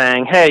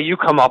saying, hey, you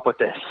come up with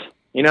this.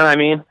 You know what I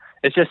mean?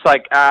 It's just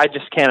like, I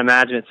just can't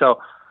imagine it.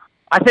 So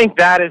I think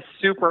that is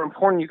super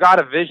important. You got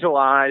to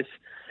visualize.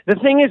 The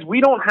thing is,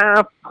 we don't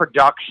have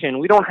production.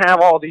 We don't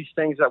have all these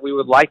things that we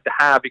would like to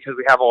have because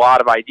we have a lot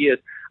of ideas.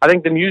 I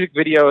think the music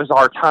video is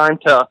our time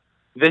to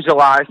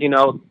visualize, you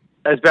know,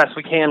 as best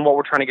we can what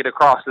we're trying to get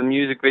across. The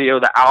music video,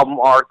 the album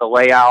art, the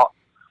layout.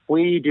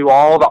 We do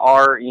all the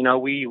art, you know,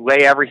 we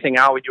lay everything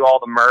out. We do all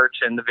the merch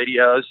and the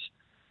videos.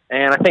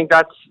 And I think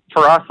that's,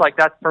 for us, like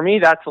that, for me,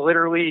 that's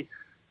literally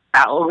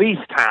at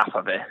least half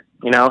of it,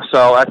 you know?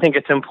 So I think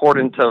it's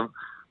important to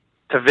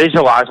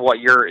visualize what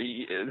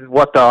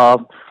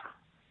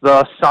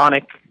the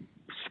sonic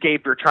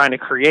scape you're trying to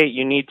create.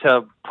 You need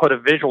to put a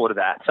visual to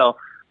that. So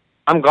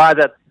I'm glad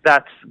that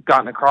that's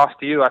gotten across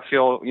to you. I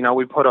feel, you know,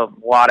 we put a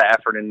lot of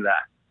effort into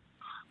that.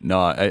 No,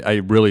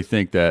 I really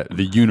think that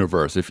the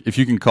universe, if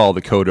you can call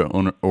the Code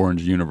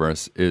Orange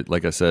universe, it,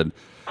 like I said,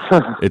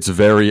 it's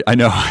very, I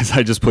know,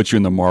 I just put you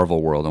in the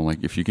Marvel world. I'm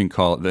like, if you can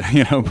call it,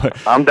 you know,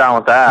 but I'm down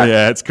with that.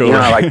 Yeah, it's cool. You know,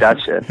 I like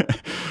that shit.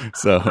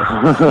 So,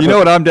 you know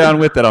what I'm down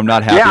with that I'm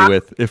not happy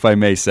with, if I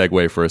may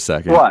segue for a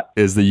second? What?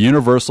 Is the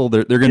Universal,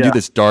 they're going to do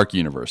this dark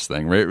universe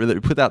thing, right?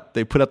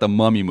 They put out the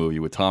Mummy movie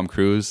with Tom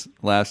Cruise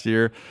last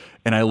year.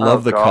 And I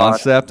love the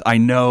concept. I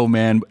know,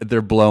 man,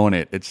 they're blowing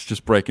it. It's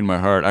just breaking my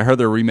heart. I heard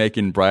they're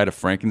remaking Bride of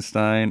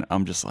Frankenstein.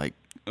 I'm just like,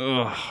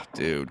 ugh,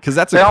 dude. Because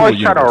that's they always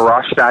try to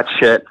rush that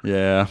shit.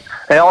 Yeah.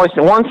 They always,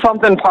 once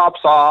something pops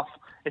off,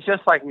 it's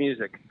just like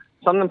music.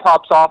 Something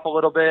pops off a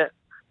little bit,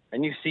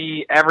 and you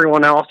see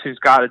everyone else who's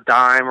got a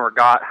dime or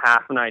got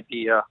half an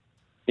idea,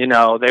 you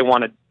know, they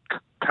want to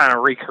kind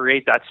of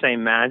recreate that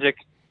same magic.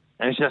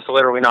 And it's just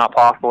literally not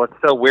possible. It's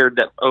so weird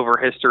that over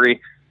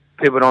history,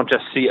 people don't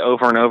just see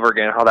over and over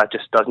again how that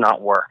just does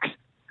not work.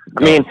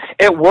 I mean,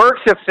 it works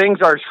if things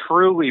are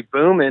truly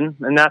booming,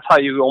 and that's how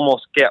you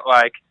almost get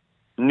like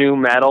new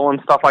metal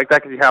and stuff like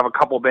that, because you have a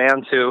couple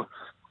bands who,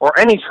 or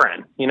any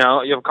trend, you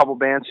know, you have a couple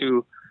bands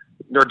who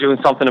they're doing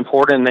something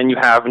important, and then you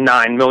have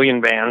 9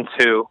 million bands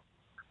who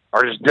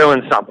are just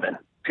doing something,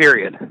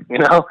 period, you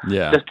know,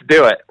 just to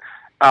do it.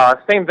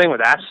 Same thing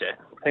with that shit.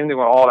 Same thing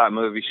with all that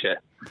movie shit,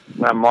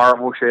 that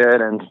Marvel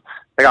shit, and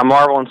they got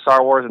Marvel and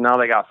Star Wars, and now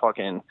they got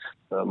fucking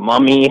the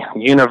Mummy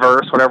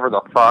universe, whatever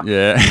the fuck.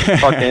 Yeah.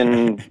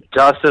 Fucking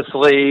Justice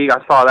League. I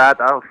saw that.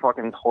 That was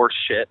fucking horse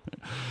shit.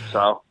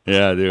 So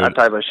yeah, dude, that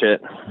type of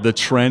shit. The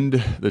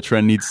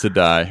trend needs to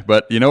die.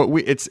 But you know,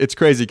 it's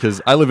crazy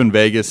because I live in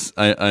Vegas,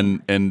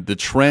 and the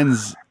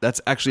trends.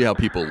 That's actually how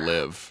people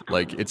live.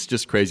 Like, it's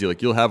just crazy.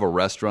 Like, you'll have a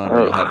restaurant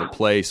or you'll have a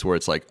place where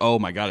it's like, oh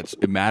my god,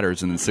 it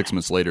matters, and then 6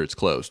 months later it's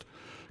closed.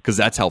 Because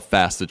that's how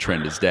fast the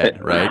trend is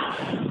dead, right?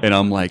 And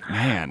I'm like,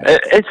 man,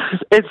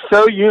 it's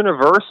so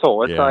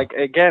universal. It's like,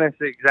 again, it's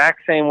the exact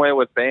same way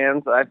with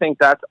bands. I think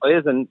that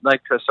isn't,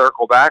 like, to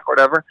circle back,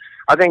 whatever.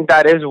 I think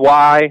that is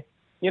why,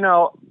 you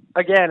know,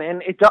 again,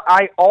 and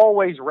I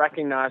always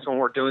recognize when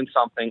we're doing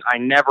something, I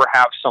never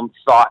have some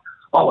thought,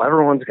 oh,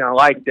 everyone's going to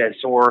like this,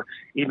 or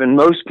even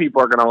most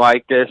people are going to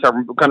like this,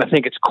 or going to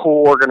think it's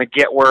cool, or going to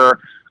get where,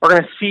 or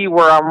going to see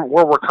where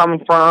we're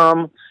coming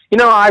from. You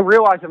know, I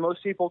realize that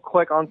most people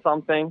click on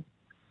something,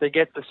 they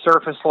get the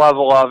surface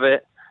level of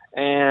it,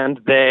 and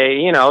they,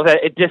 you know,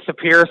 that it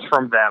disappears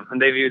from them,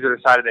 and they've either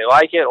decided they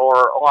like it, or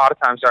a lot of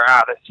times they're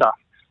out of this stuff.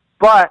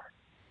 But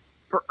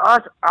for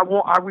us,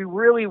 we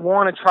really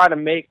want to try to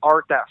make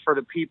art that for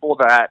the people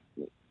that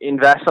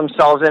invest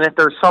themselves in it,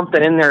 there's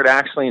something in there to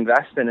actually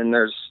invest in, and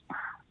there's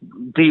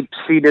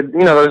deep-seated,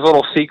 you know, there's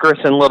little secrets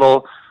and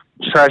little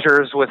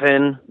treasures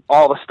within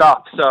all the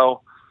stuff.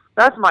 So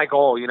that's my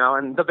goal, you know,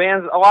 and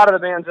a lot of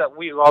the bands that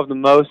we love the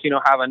most, you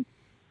know,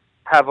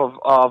 have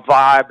a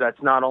vibe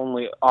that's not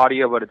only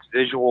audio, but it's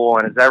visual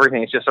and it's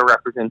everything. It's just a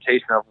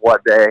representation of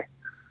what they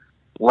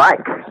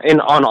like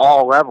on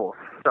all levels.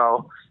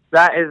 So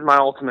that is my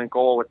ultimate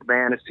goal with the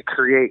band, is to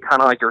create,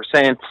 kind of like you were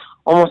saying,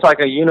 almost like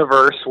a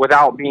universe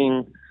without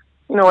being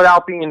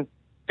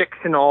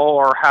fictional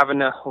or having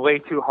to lay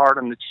too hard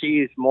on the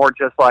cheese, more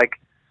just like,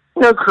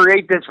 you know,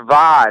 create this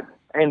vibe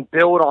and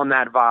build on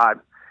that vibe.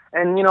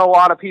 And, you know, a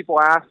lot of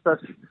people asked us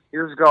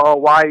years ago, oh,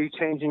 why are you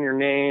changing your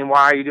name?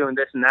 Why are you doing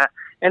this and that?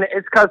 And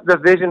it's because the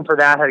vision for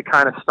that had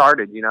kind of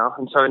started, you know,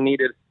 and so it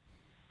needed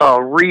a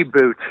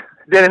reboot.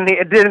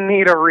 It didn't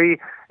need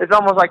it's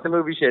almost like the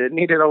movie shit. It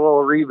needed a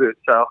little reboot,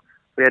 so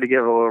we had to give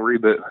it a little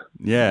reboot.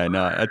 Yeah,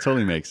 no, that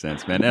totally makes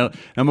sense, man. Now,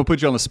 I'm going to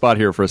put you on the spot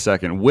here for a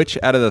second. Which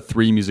out of the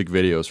 3 music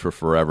videos for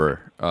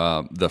Forever,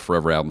 the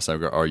Forever album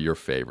saga, are your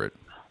favorite?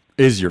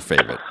 Is your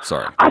favorite?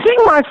 Sorry. I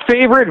think my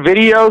favorite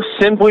video,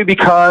 simply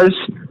because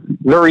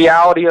the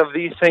reality of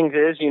these things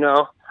is, you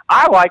know,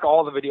 I like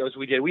all the videos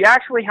we did. We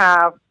actually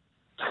have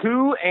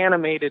 2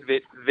 animated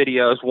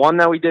videos, one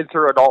that we did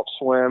through Adult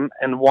Swim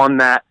and one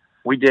that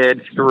we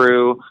did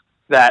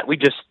that we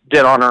just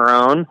did on our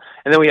own.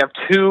 And then we have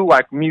 2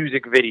 like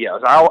music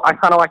videos. I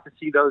kind of like to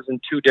see those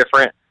in 2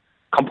 different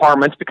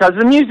compartments, because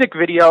the music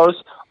videos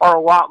are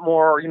a lot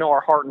more, you know,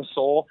 our heart and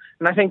soul.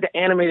 And I think the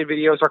animated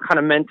videos are kind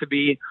of meant to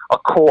be a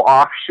cool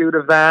offshoot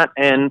of that,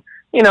 and,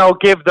 you know,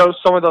 give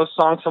some of those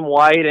songs some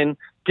light and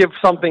give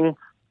something,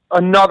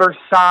 another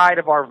side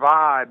of our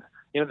vibe,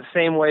 you know, the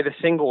same way the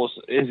singles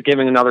is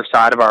giving other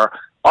sides of our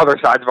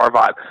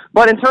vibe.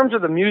 But in terms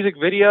of the music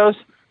videos,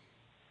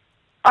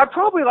 I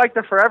probably like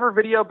the Forever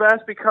video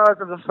best because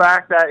of the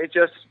fact that it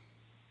just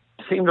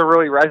seemed to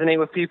really resonate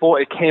with people.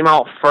 It came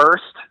out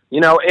first. You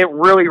know, it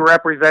really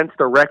represents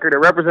the record. It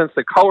represents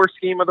the color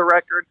scheme of the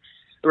record.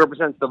 It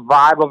represents the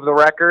vibe of the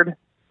record.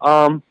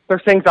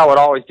 There's things I would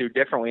always do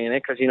differently in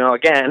it because, you know,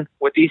 again,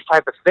 with these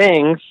type of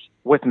things,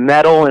 with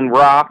metal and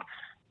rock,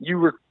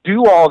 you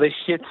do all this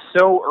shit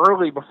so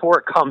early before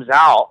it comes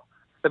out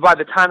that by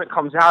the time it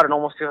comes out, it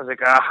almost feels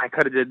like, I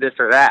could have did this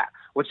or that,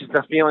 which is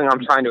the feeling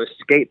I'm trying to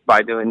escape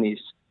by doing these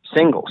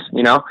singles,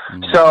 you know?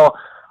 Mm-hmm. So,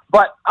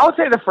 but I would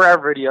say the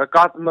Forever video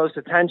got the most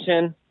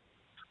attention.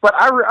 But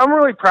I'm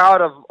really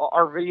proud of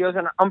our videos,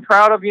 and I'm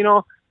proud of, you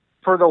know,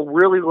 for the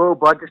really low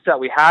budgets that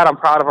we had, I'm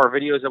proud of our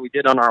videos that we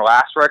did on our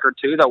last record,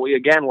 too, that we,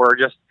 again, were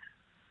just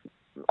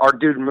our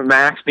dude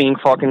Max being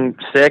fucking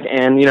sick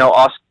and, you know,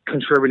 us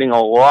contributing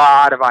a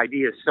lot of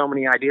ideas, so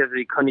many ideas that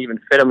he couldn't even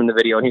fit them in the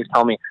video, and he was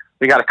telling me,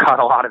 we got to cut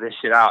a lot of this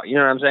shit out. You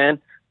know what I'm saying?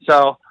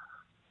 So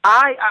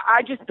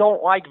I just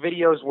don't like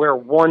videos where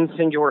one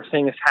singular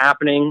thing is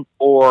happening,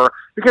 or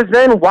because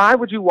then why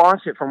would you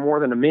watch it for more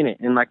than a minute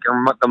in like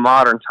the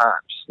modern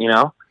times? You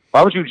know,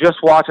 why would you just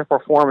watch a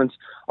performance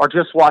or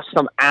just watch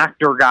some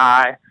actor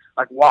guy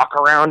like walk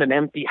around an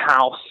empty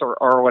house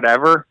or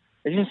whatever?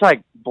 It's just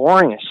like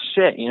boring as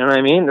shit. You know what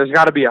I mean? There's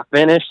got to be a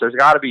finish. There's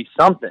got to be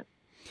something.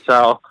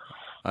 So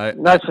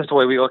that's just the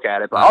way we look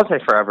at it, but I'll say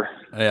Forever.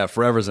 Yeah,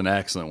 Forever's an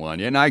excellent one.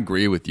 Yeah, and I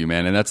agree with you,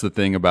 man. And that's the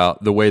thing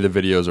about the way the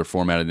videos are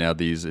formatted now.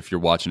 If you're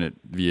watching it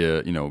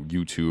via, you know,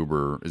 YouTube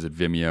or is it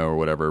Vimeo or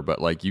whatever, but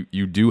like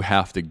you do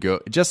have to go,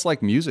 just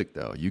like music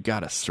though, you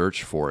got to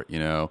search for it, you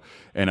know?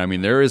 And I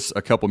mean, there is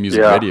a couple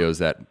music videos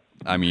that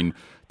I mean,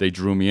 they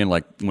drew me in.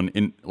 Like when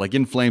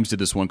In Flames did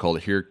this one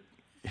called Here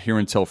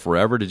Until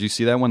Forever. Did you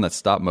see that one? That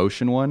stop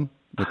motion one?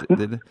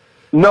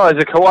 No, is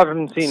it cool? I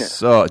haven't seen it.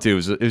 So,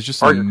 dude, it was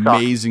just an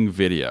amazing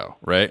video,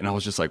 right? And I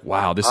was just like,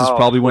 wow, this is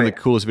probably one of the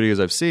coolest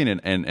videos I've seen.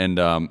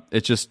 And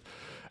it's just,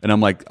 and I'm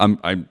like,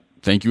 I'm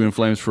thank you, In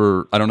Flames,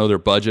 for, I don't know their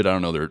budget, I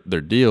don't know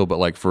their deal, but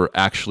like for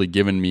actually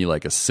giving me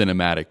like a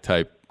cinematic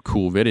type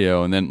cool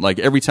video. And then like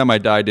Every Time I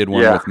Die I did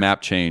one with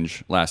Map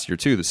Change last year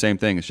too. The same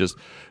thing. It's just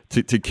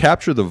to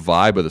capture the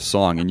vibe of the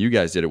song. And you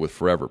guys did it with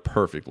Forever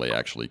perfectly,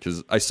 actually,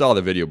 because I saw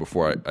the video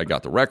before I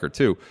got the record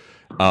too.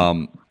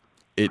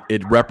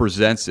 It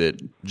represents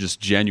it just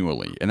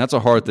genuinely, and that's a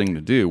hard thing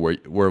to do.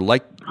 Where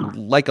like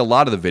a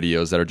lot of the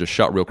videos that are just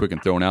shot real quick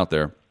and thrown out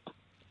there,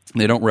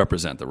 they don't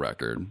represent the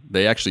record.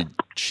 They actually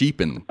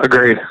cheapen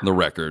the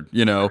record.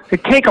 You know, they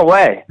take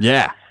away.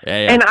 Yeah.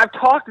 And I've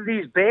talked to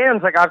these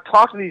bands. Like I've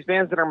talked to these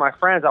bands that are my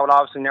friends. I would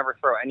obviously never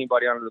throw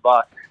anybody under the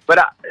bus,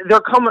 but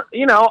they're coming.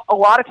 You know, a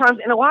lot of times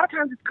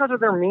it's because of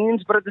their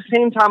means. But at the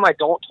same time, I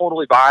don't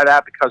totally buy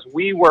that because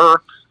we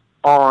were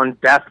on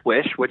Death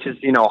Wish, which is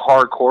a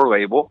hardcore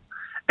label.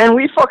 And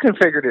we fucking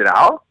figured it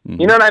out. Mm-hmm.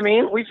 You know what I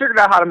mean? We figured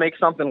out how to make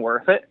something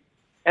worth it.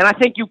 And I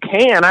think you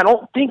can. I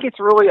don't think it's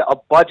really a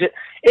budget.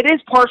 It is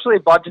partially a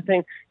budget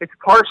thing. It's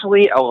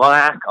partially a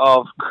lack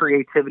of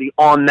creativity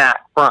on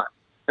that front.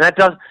 And that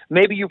does,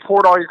 maybe you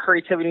poured all your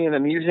creativity in the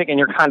music and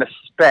you're kind of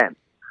spent.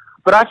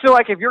 But I feel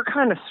like if you're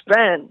kind of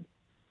spent,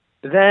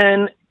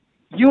 then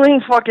you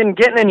ain't fucking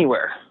getting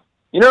anywhere.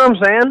 You know what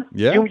I'm saying?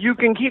 Yeah. You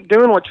can keep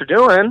doing what you're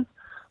doing,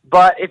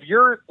 but if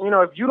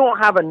if you don't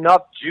have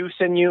enough juice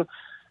in you,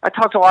 I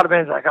talk to a lot of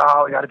bands like,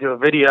 oh, we got to do a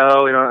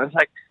video. It's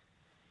like,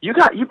 you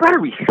better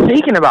be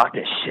thinking about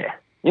this shit.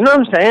 You know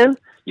what I'm saying?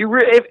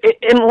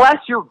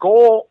 Unless your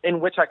goal, in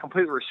which I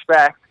completely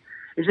respect,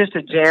 is just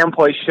to jam,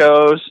 play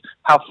shows,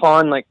 have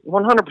fun. Like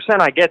 100%,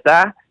 I get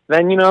that.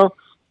 Then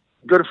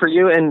good for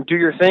you and do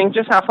your thing.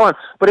 Just have fun.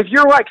 But if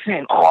you're like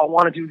saying, oh, I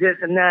want to do this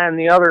and that and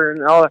the other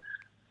and all that,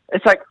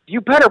 it's like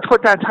you better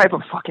put that type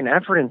of fucking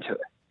effort into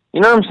it. You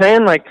know what I'm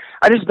saying? Like,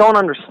 I just don't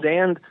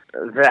understand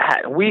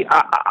that.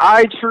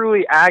 I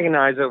truly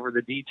agonize over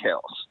the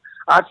details.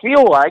 I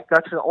feel like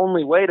that's the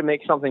only way to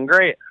make something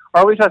great,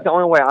 or at least that's the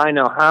only way I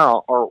know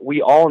how, or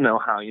we all know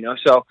how,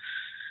 So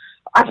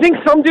I think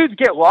some dudes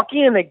get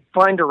lucky and they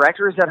find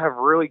directors that have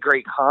really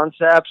great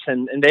concepts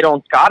and they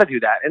don't got to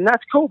do that. And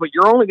that's cool, but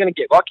you're only going to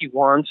get lucky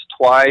once,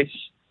 twice,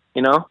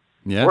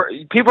 Yeah.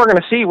 People are going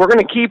to see, we're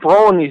going to keep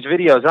rolling these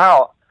videos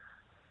out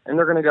and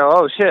they're going to go,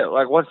 oh shit,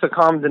 like what's the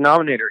common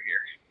denominator here?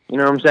 You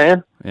know what I'm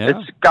saying? Yeah.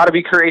 It's got to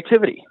be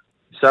creativity.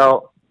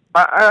 So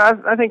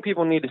I think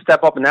people need to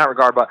step up in that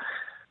regard. But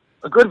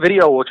a good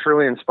video will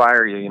truly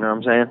inspire you. You know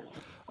what I'm saying?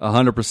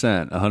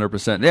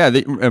 100%.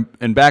 Yeah.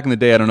 And back in the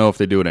day, I don't know if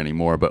they do it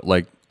anymore, but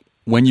like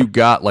when you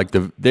got like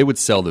they would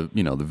sell the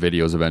the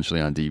videos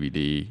eventually on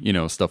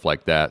DVD, stuff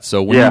like that.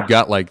 So when you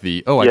got like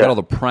I got all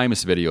the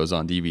Primus videos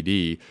on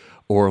DVD.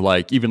 Or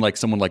like even like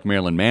someone like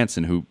Marilyn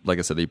Manson, who, like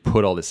I said, they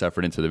put all this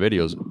effort into the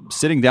videos.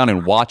 Sitting down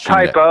and watching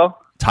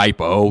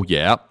Typo,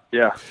 yeah.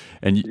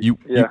 And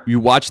you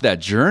watch that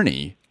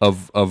journey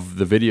of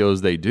the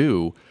videos they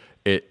do.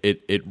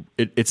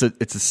 It's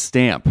a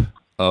stamp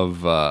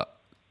of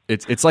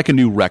it's like a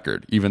new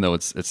record, even though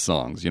it's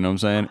songs. You know what I'm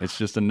saying? It's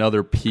just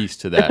another piece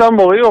to that. It's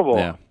unbelievable.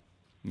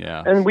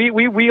 Yeah. And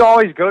we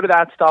always go to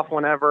that stuff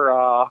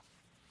whenever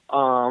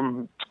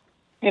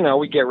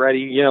we get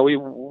ready.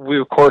 We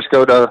of course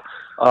go to.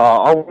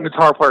 Our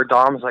guitar player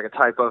Dom is like a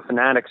Typo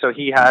fanatic, so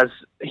he has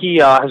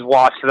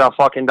watched the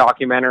fucking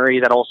documentary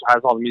that also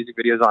has all the music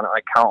videos on it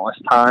like countless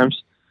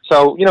times.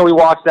 So we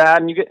watch that,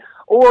 and you get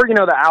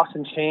the Alice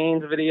in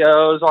Chains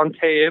videos on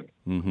tape,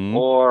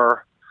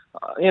 or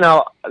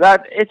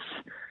that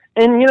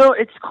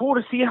it's cool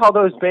to see how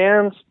those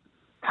bands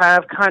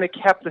have kind of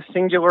kept the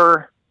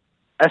singular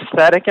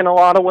aesthetic in a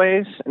lot of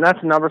ways, and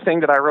that's another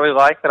thing that I really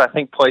like that I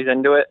think plays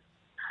into it.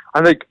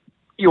 I think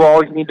you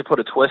always need to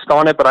put a twist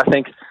on it, but I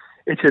think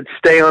it should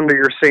stay under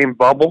your same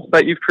bubble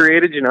that you've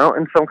created, in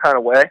some kind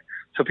of way,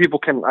 so people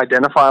can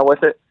identify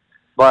with it.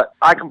 But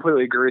I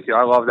completely agree with you.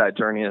 I love that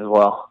journey as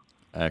well.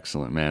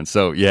 Excellent, man.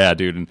 So, yeah,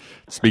 dude, and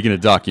speaking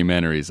of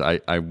documentaries,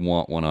 I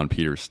want one on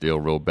Peter Steele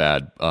real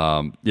bad.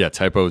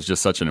 Typo is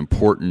just such an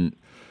important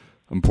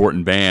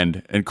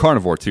band, and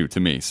Carnivore, too,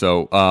 to me.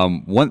 So,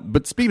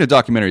 but speaking of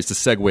documentaries, to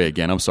segue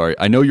again, I'm sorry,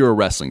 I know you're a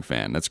wrestling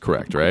fan. That's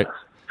correct, right?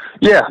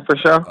 Yeah, for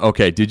sure.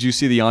 Okay, did you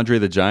see the Andre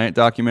the Giant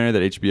documentary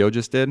that HBO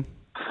just did?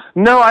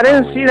 No, I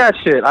didn't see that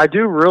shit. I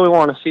do really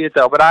want to see it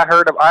though, but I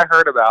heard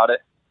about it.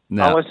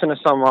 No. I listened to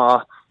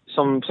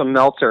some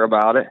Meltzer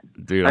about it.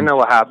 Dude, I know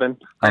what happened.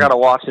 I gotta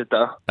watch it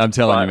though. I'm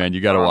telling you, man,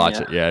 you gotta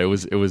watch it. Yeah, it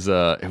was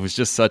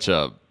just such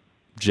a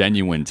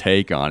genuine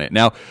take on it.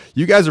 Now,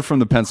 you guys are from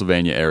the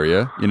Pennsylvania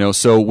area,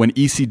 so when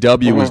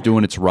ECW was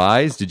doing its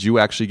rise, did you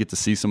actually get to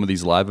see some of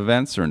these live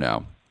events or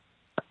no?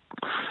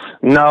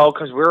 No,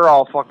 because we were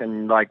all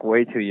fucking like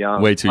way too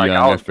young. Way too young.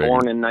 I was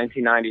born in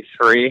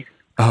 1993.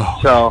 Oh,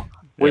 so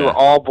we were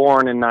all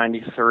born in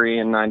 93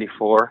 and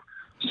 94.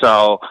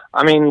 So,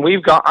 I mean,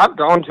 I've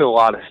gone to a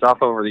lot of stuff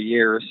over the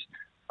years,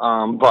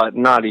 but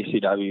not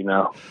ECW,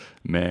 no.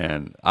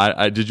 Man,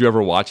 I did you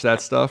ever watch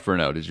that stuff or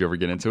no? Did you ever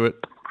get into it?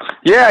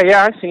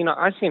 Yeah, I've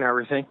seen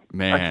everything.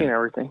 Man, I've seen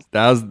everything.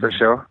 That was for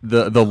sure.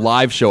 The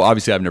live show.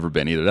 Obviously, I've never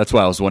been either. That's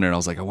why I was wondering. I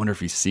was like, I wonder if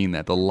he's seen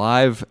that. The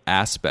live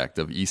aspect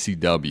of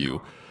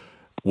ECW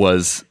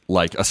was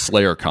like a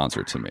Slayer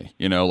concert to me.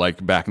 You know,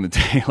 like back in the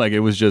day, like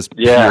it was just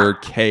pure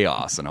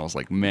chaos. And I was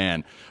like,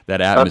 man,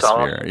 that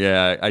atmosphere. Awesome.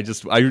 Yeah, I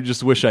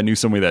just wish I knew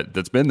somebody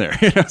that's been there.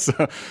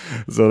 so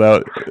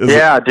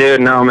that.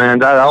 Dude, no, man,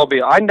 that'll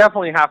be. I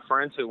definitely have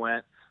friends who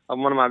went.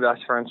 One of my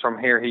best friends from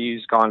here,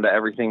 he's gone to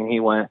everything. He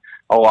went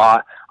a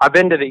lot. I've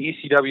been to the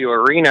ECW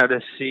arena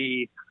to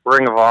see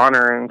Ring of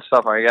Honor and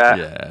stuff like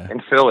that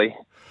in Philly.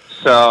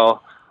 So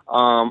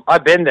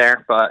I've been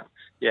there, but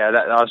yeah,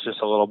 that was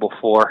just a little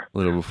before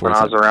when I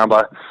was around.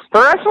 But the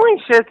wrestling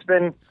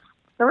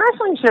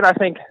shit I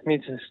think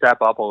needs to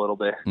step up a little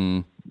bit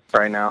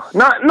right now.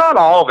 Not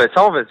all of it.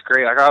 Some of it's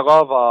great. Like I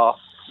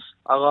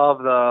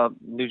love the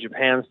New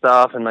Japan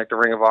stuff and like the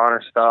Ring of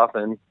Honor stuff,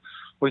 and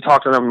we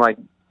talked to them like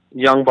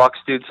Young Bucks,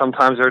 dude.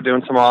 Sometimes they're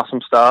doing some awesome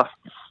stuff,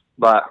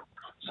 but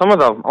some of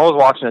them, I was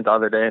watching it the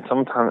other day, and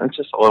sometimes it's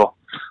just a little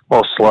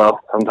slow.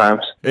 Sometimes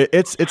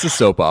it's a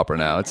soap opera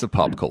now. It's a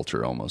pop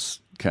culture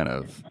almost kind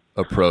of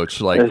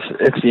approach. Like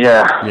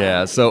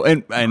yeah. So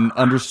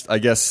I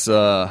guess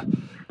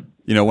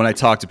when I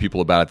talk to people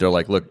about it, they're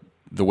like, look,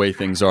 the way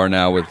things are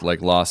now with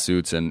like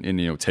lawsuits and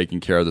taking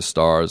care of the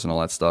stars and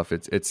all that stuff,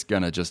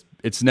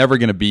 it's never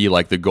gonna be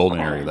like the golden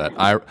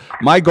era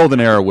my golden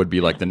era would be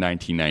like the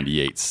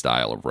 1998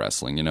 style of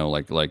wrestling,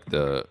 like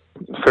the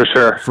for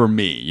sure for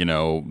me,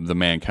 the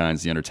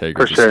Mankind's, the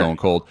Undertaker's, the Stone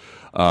Cold.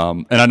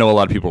 And I know a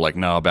lot of people are like,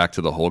 no, back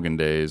to the Hogan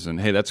days, and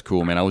hey, that's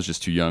cool, man. I was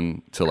just too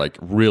young to like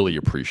really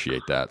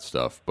appreciate that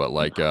stuff. But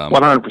like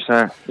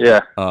 100%,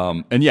 yeah.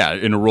 And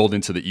it rolled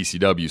into the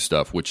ECW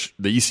stuff, which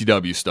the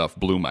ECW stuff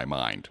blew my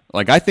mind.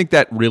 Like I think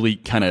that really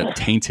kind of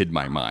tainted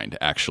my mind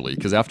actually,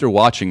 because after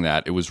watching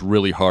that, it was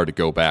really hard to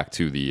go back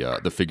to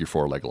the figure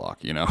four leg lock,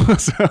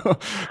 So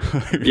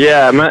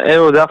yeah, it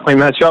will definitely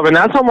mess you up, and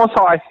that's almost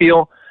how I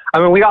feel. I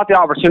mean, we got the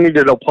opportunity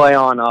to play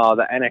on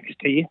the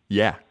NXT.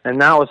 Yeah.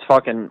 And that was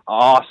fucking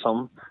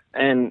awesome.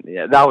 And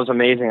that was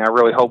amazing. I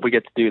really hope we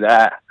get to do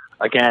that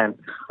again.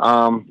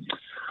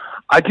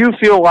 I do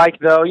feel like,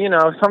 though,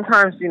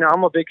 sometimes,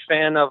 I'm a big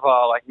fan of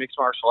like mixed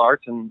martial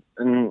arts and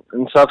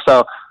stuff.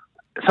 So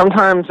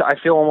sometimes I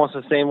feel almost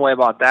the same way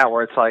about that,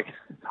 where it's like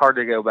it's hard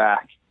to go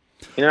back.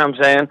 You know what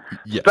I'm saying?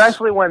 Yes.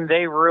 Especially when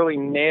they really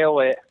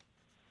nail it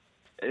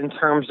in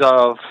terms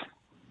of,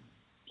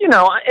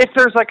 if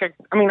there's like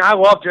I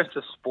love just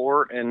the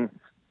sport, and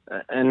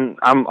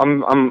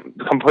I'm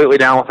completely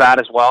down with that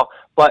as well.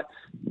 But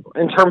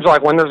in terms of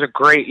like when there's a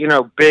great,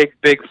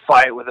 big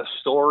fight with a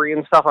story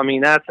and stuff, I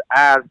mean, that's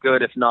as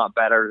good, if not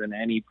better, than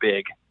any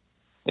big,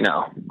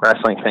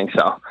 wrestling thing.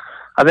 So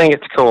I think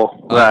it's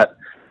cool that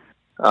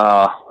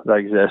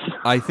exists.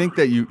 I think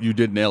that you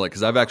did nail it,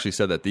 because I've actually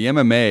said that the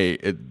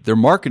MMA, their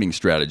marketing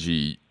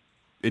strategy,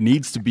 it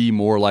needs to be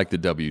more like the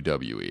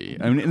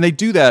WWE. I mean, and they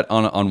do that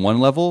on one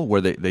level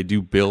where they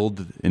do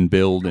build and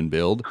build and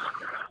build,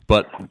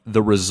 but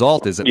the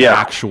result is an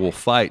actual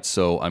fight.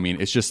 So, I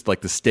mean, it's just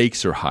like the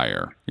stakes are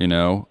higher,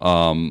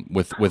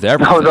 with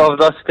everything. No,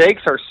 the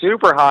stakes are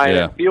super high,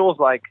 Yeah. and it feels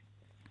like,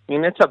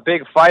 it's a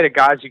big fight of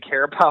guys you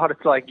care about.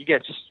 It's like you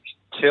get just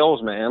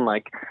chills, man.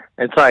 Like,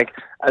 it's like,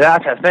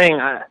 that's a thing,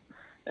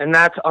 and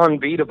that's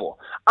unbeatable.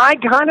 I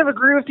kind of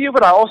agree with you,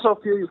 but I also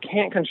feel you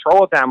can't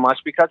control it that much,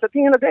 because at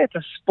the end of the day, it's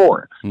a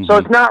sport. Mm-hmm. So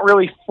it's not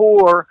really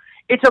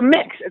it's a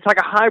mix. It's like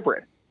a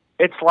hybrid.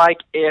 It's like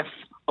it's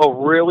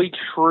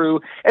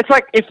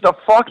like if the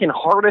fucking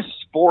hardest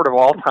sport of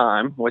all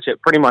time, which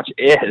it pretty much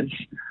is,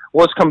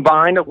 was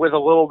combined with a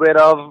little bit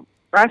of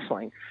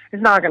wrestling.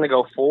 It's not going to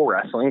go full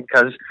wrestling,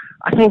 because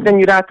I think then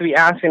you'd have to be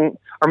asking,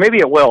 or maybe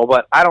it will,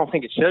 but I don't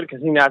think it should,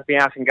 because you'd have to be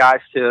asking guys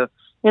to,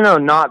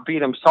 not be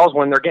themselves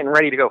when they're getting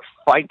ready to go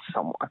fight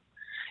someone.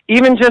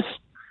 Even just,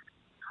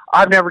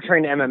 I've never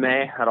trained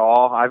MMA at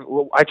all.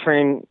 I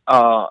train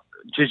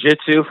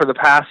jiu-jitsu for the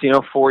past,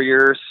 4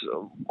 years,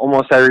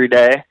 almost every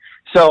day.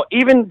 So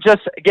even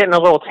just getting a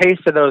little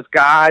taste of those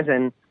guys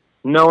and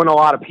knowing a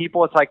lot of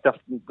people, it's like the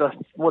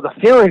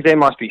feelings they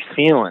must be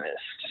feeling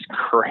is just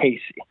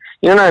crazy.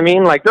 You know what I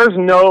mean? Like, there's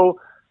no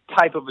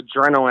type of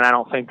adrenaline, I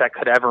don't think, that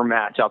could ever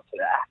match up to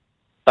that.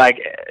 Like,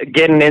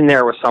 getting in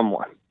there with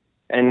someone,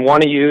 and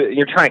one of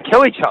you're trying to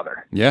kill each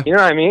other. Yeah. You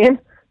know what I mean?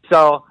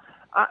 So,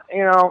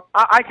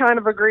 I kind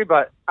of agree,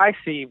 but I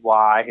see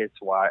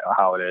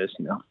how it is,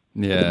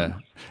 Yeah,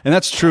 and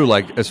that's true.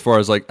 Like, as far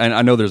as like, and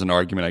I know there's an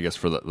argument, I guess,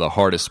 for the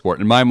hardest sport.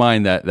 In my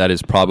mind, that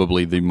is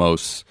probably the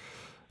most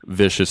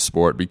vicious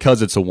sport,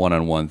 because it's a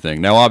one-on-one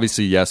thing. Now,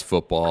 obviously, yes,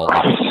 football.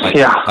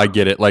 I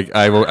get it. Like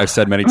I've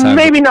said many times,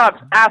 maybe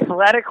not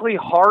athletically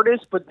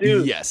hardest, but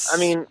dude, yes. I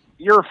mean,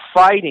 you're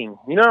fighting.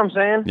 You know what I'm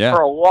saying? Yeah.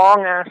 For a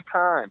long ass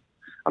time.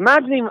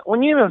 Imagine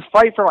when you even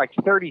fight for like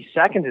 30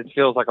 seconds, it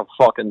feels like a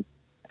fucking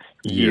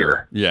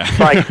year. Yeah.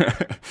 Like,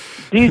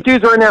 these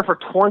dudes are in there for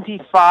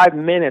 25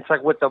 minutes,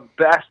 like, with the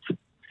best.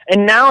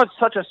 And now it's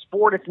such a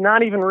sport, it's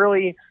not even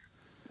really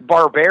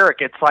barbaric.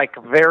 It's, like,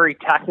 very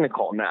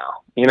technical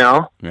now, you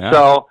know? Yeah.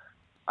 So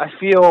I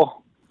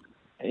feel,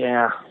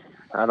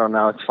 I don't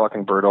know. It's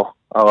fucking brutal.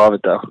 I love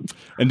it, though.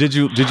 And did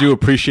you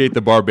appreciate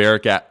the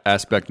barbaric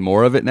aspect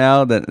more of it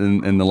now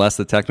than and the less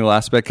the technical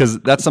aspect? Because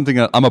that's something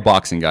I'm a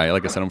boxing guy.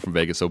 Like I said, I'm from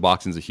Vegas, so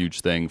boxing's a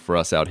huge thing for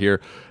us out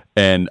here.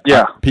 And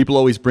people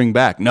always bring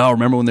back, no,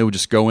 remember when they would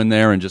just go in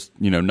there and just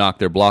knock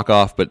their block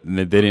off, but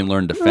they didn't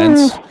learn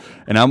defense.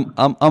 And I'm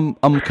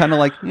kind of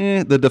like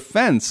the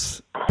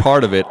defense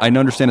part of it. I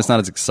understand it's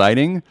not as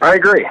exciting. I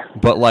agree,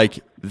 but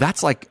like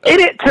that's like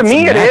to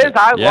me it magic. is.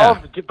 I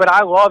love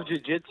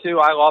jiu-jitsu.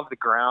 I love the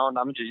ground.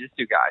 I'm a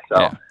jiu-jitsu guy,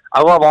 so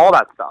I love all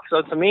that stuff.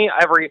 So to me,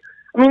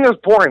 there's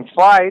boring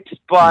fights,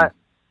 but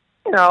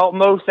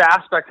most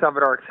aspects of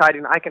it are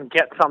exciting. I can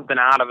get something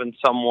out of it in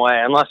some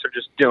way, unless they're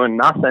just doing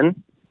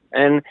nothing.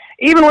 And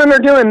even when they're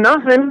doing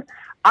nothing,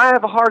 I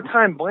have a hard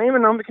time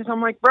blaming them because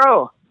I'm like,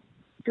 bro,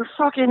 you're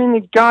fucking in the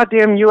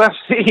goddamn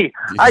UFC.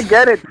 I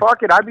get it.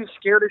 Fuck it. I'd be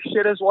scared as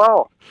shit as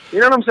well. You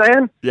know what I'm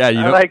saying? Yeah.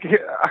 Yeah.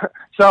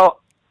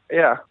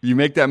 You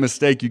make that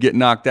mistake, you get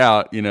knocked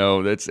out.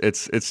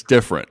 It's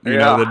different. You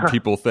know than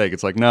people think.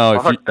 It's like no,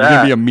 you're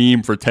gonna be a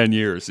meme for 10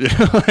 years. So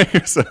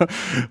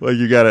like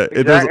you gotta.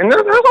 Exactly. And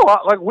there's a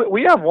lot. Like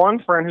we have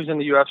one friend who's in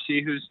the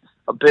UFC who's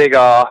a big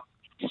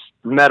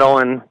metal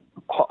and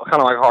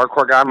kind of like a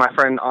hardcore guy. My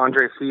friend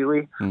Andre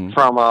Feely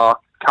from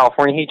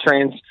California. He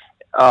trains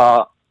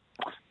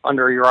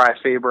under Uriah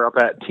Faber up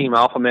at Team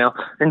Alpha Male.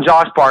 And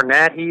Josh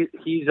Barnett.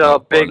 He's a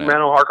big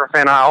metal hardcore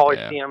fan. I always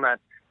see him at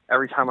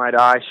Every Time I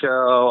Die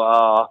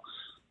show.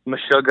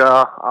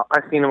 Meshuggah.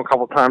 I've seen him a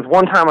couple times.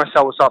 One time I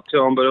said what's up to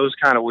him, but it was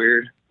kind of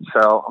weird.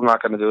 So I'm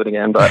not going to do it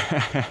again. But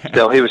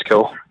still, he was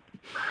cool.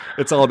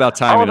 It's all about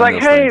timing. I was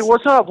like, hey,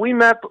 what's up? We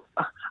met.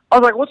 I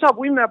was like, what's up?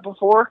 We met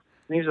before.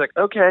 And he was like,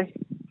 okay.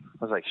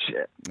 I was like,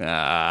 shit.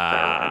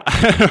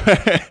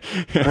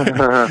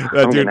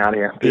 I'm getting out of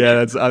here.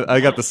 Yeah,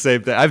 I got the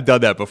same thing. I've done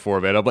that before,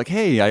 man. I'm like,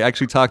 hey, I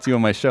actually talked to you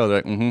on my show.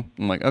 They're like, I'm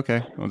like,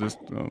 okay, I'll just.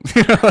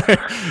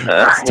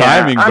 It's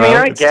timing, bro. I mean,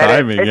 I get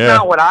timing, it. It's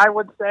not what I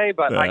would say,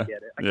 but I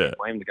get it. I can't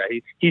blame the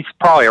guy. He's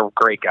probably a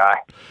great guy.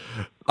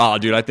 Oh,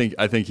 dude, I think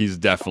he's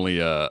definitely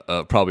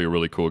probably a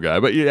really cool guy.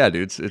 But yeah,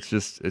 dude, it's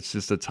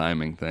just a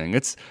timing thing.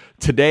 It's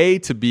today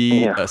to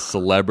be a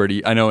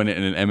celebrity. I know an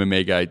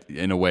MMA guy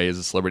in a way is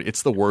a celebrity.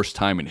 It's the worst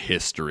time in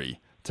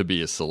history to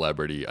be a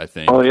celebrity, I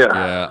think. Oh yeah.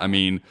 Yeah, I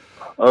mean.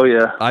 Oh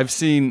yeah. I've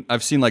seen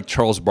like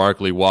Charles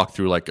Barkley walk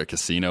through like a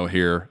casino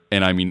here,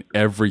 and I mean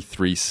every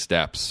 3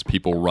 steps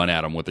people run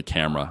at him with a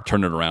camera,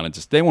 turn it around, and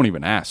just they won't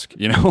even ask,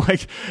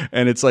 like,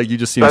 and it's like you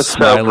just see him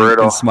smiling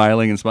and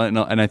smiling.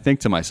 And I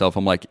think to myself,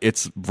 I'm like,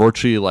 it's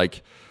virtually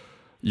like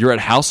you're at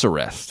house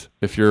arrest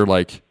if you're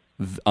like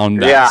on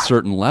that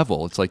certain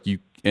level. It's like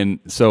and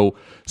so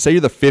say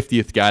you're the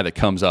 50th guy that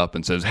comes up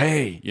and says,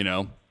 hey, you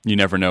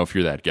never know if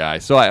you're that guy.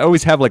 So I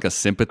always have like a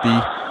sympathy,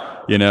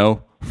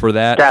 for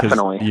that.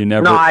 Definitely.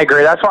 No, I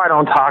agree. That's why I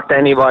don't talk to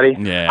anybody.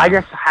 Yeah. I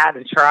just had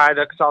to try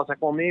because I was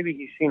like, well, maybe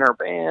he's seen our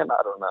band.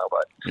 I don't know,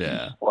 but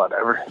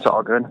whatever. It's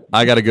all good.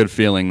 I got a good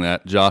feeling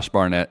that Josh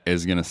Barnett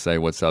is going to say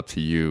what's up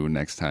to you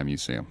next time you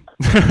see him.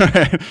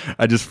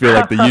 I just feel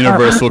like the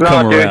universe will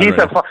come around.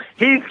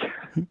 He's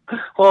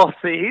cool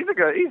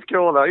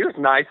though. He was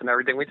nice and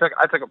everything.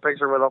 I took a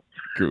picture with him.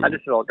 Cool. I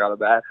just felt kind of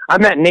bad. I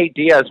met Nate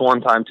Diaz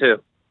one time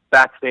too,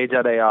 backstage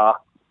at a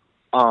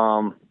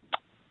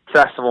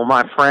festival.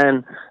 My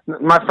friend,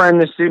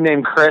 this dude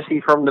named Chris.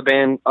 He's from the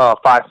band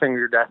Five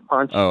Finger Death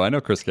Punch. Oh, I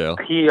know Chris Cale.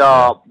 He's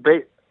a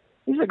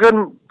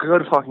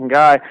good fucking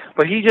guy.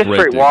 But he just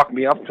straight walked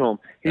me up to him.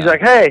 He's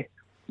like, "Hey,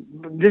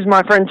 this is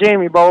my friend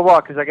Jami, blah blah blah,"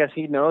 because I guess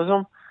he knows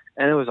him,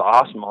 and it was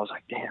awesome. I was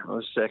like, "Damn, it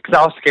was sick." Because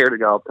I was scared to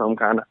go up to him,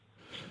 kind of.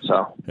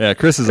 So yeah,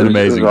 Chris is an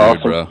amazing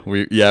dude, bro.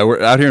 We're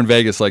out here in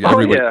Vegas, like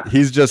everybody. Yeah.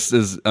 He's just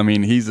as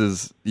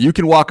you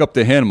can walk up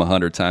to him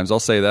 100 times. I'll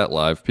say that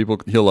live.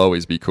 He'll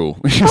always be cool.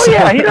 Oh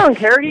yeah, he don't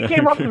care. He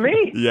came up to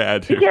me. Yeah,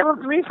 dude. He came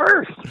up to me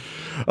first.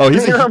 Oh,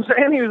 you know what I'm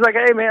saying? He was like,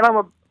 "Hey man, I'm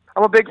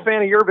a big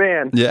fan of your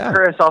band." Yeah,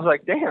 Chris. I was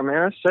like, "Damn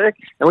man, that's sick."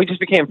 And we just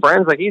became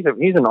friends. Like he's an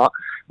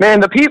man.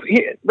 The people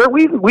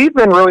we've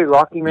been really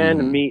lucky, man,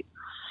 to meet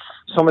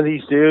some of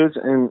these dudes,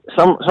 and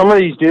some of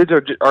these dudes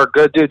are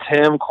good dudes.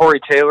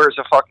 Corey Taylor's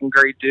a fucking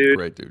great dude.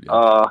 Great dude.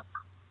 Yeah.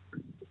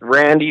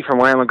 Randy from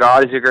Lamb of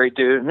God is a great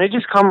dude. And they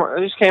just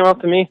came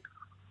up to me.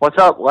 What's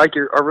up? I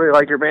really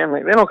like your band.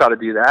 Like, they don't got to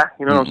do that.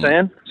 You know what I'm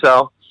saying?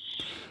 So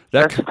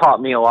that's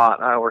taught me a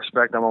lot. I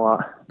respect them a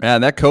lot. Yeah,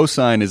 that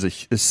cosign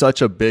is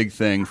such a big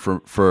thing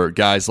for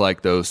guys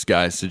like those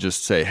guys to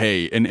just say,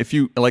 hey, and if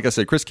you, like I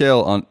said, Chris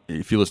Cale,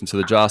 if you listen to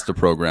the Josta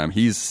program,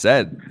 he's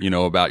said,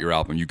 about your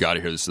album, you got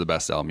to hear this is the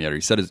best album yet.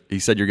 He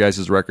said your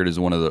guys' record is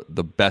one of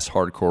the best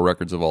hardcore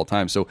records of all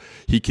time. So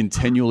he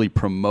continually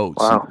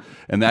promotes. Wow.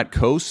 And that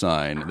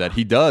cosign that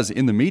he does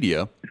in the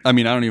media, I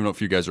mean, I don't even know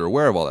if you guys are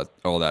aware of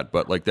all that,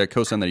 but like that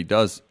cosign that he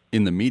does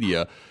in the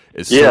media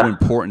is so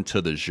important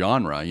to the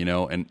genre,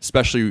 and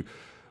especially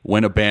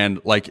when a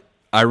band like,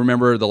 I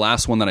remember the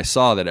last one that I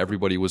saw that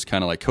everybody was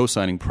kind of like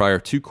co-signing prior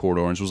to Chord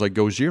Orange was like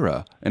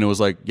Gojira. And it was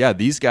like, yeah,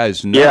 these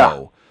guys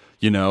know,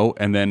 you know,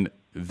 and then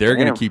they're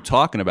going to keep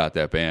talking about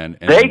that band.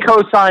 And they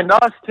co-signed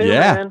us too,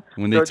 man.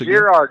 When they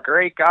Gojira are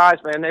great guys,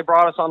 man. They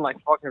brought us on like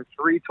fucking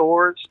 3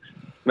 tours.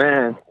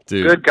 Man,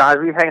 dude. Good guys.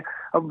 We hang.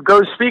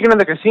 Speaking of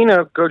the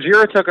casino,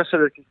 Gojira took us to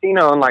the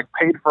casino and like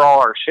paid for all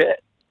our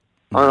shit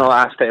on the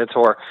last day of the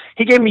tour.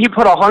 He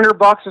put $100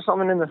 or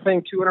something in the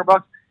thing,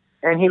 $200,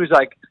 and he was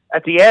like,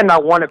 at the end, I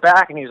won it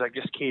back, and he was like,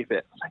 just keep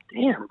it. I was like,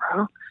 damn,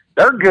 bro.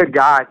 They're good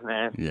guys,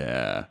 man.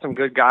 Yeah. Some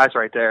good guys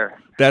right there.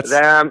 That's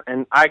them,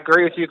 and I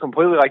agree with you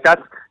completely. Like,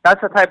 that's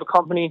the type of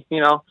company,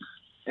 you know,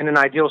 in an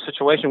ideal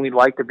situation we'd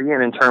like to be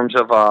in terms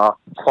of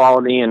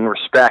quality and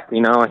respect,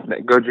 you know.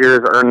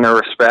 Gojira's earned their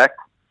respect,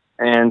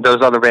 and those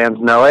other bands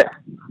know it.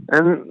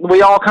 And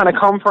we all kind of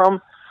come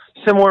from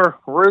similar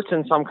roots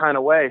in some kind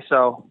of way.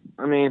 So,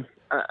 I mean,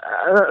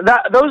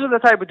 those are the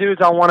type of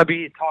dudes I want to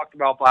be talked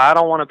about by. I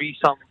don't want to be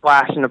some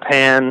flash in the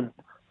pan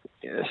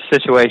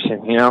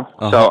situation, you know.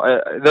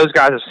 So those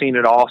guys have seen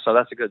it all, so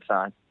that's a good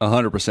sign.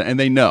 100%, and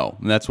they know,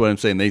 and that's what I'm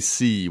saying. They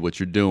see what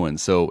you're doing,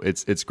 so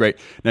it's great.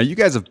 Now, you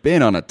guys have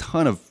been on a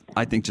ton of,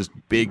 I think, just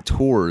big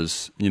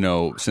tours, you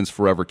know, since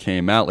Forever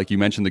came out. Like you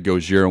mentioned the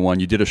Gojira one,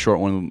 you did a short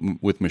one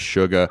with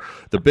Meshuggah.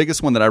 The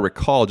biggest one that I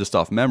recall, just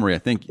off memory, I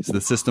think, is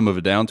the System of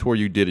a Down tour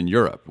you did in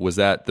Europe. Was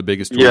that the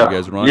biggest tour you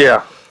guys run?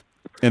 Yeah.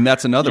 And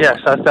that's another one. Yes,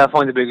 that's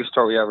definitely the biggest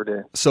tour we ever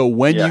did. So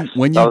when you that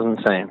was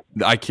insane.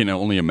 I can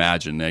only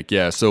imagine, Nick.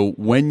 Yeah. So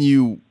when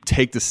you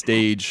take the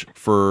stage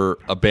for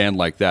a band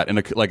like that,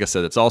 and like I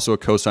said, it's also a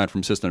cosign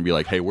from System to be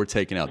like, hey, we're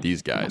taking out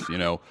these guys, you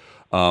know,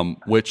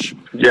 which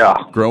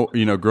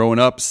growing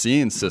up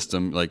seeing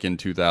System like in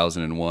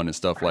 2001 and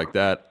stuff like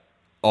that,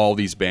 all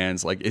these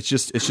bands, like it's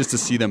just to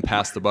see them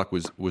pass the buck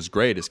was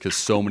great. It's because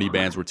so many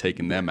bands were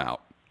taking them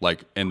out,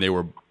 like, and they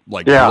were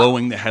like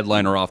blowing the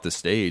headliner off the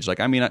stage. Like,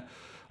 I mean,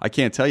 I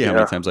can't tell you how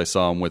many times I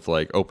saw them with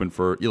like open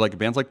for like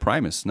bands like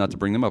Primus, not to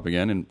bring them up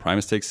again, and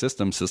Primus takes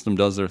System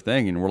does their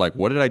thing, and we're like,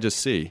 what did I just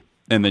see?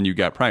 And then you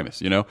got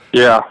Primus, you know,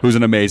 who's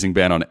an amazing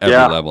band on every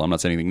level. I'm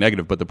not saying anything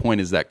negative, but the point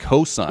is that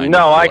cosign.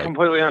 No, I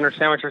completely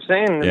understand what you're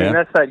saying. I mean,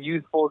 that's that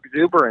youthful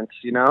exuberance,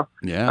 you know.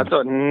 Yeah,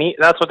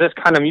 that's what this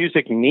kind of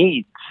music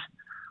needs.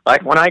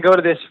 Like when I go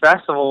to these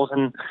festivals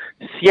and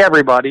see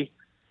everybody,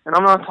 and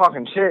I'm not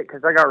talking shit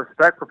because I got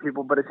respect for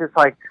people, but it's just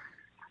like,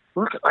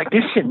 look, like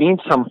this shit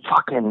needs something.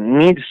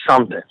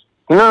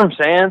 You know what I'm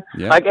saying?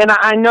 Yeah. Like, and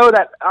I know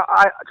that.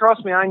 I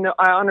trust me. I know.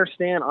 I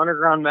understand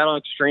underground metal,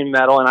 extreme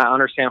metal, and I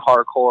understand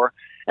hardcore.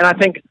 And I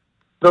think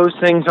those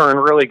things are in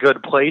really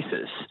good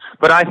places.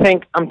 But I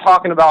think I'm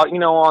talking about, you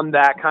know, on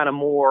that kind of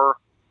more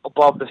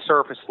above the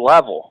surface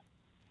level.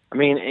 I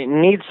mean, it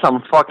needs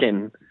some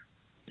fucking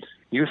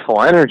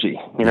youthful energy,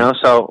 you know.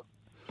 So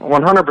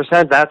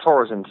 100%, that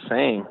tour was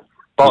insane.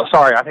 Oh,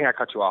 sorry, I think I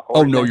cut you off.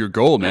 Oh, no, you're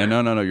gold, man.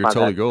 No, you're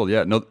totally gold.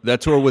 Yeah, no, that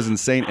tour was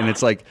insane. And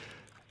it's like,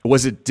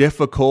 was it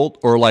difficult,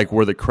 or like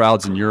were the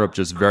crowds in Europe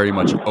just very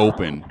much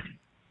open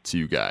to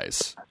you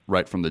guys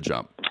right from the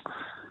jump?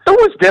 It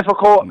was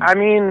difficult. I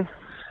mean,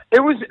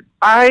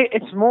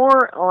 it's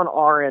more on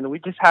our end. We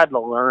just had to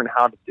learn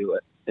how to do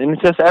it. And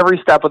it's just every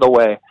step of the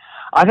way.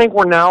 I think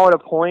we're now at a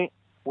point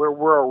where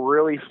we're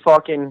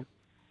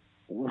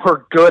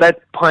good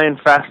at playing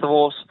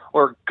festivals.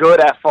 We're good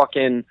at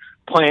fucking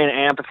playing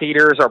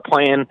amphitheaters or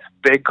playing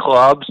big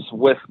clubs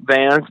with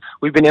bands.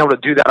 We've been able to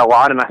do that a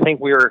lot, and I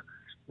think we're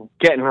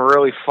getting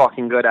really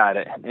fucking good at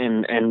it,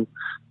 and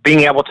being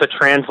able to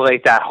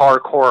translate that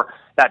hardcore,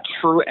 that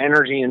true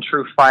energy and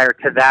true fire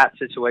to that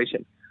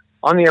situation.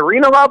 On the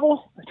arena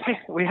level,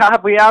 we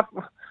got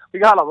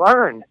to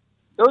learn.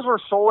 Those were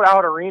sold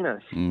out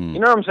arenas. You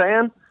know what I'm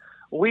saying?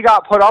 We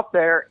got put up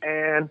there,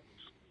 and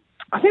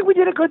I think we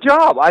did a good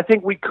job. I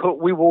think we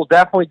will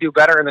definitely do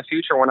better in the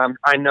future when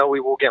I know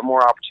we will get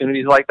more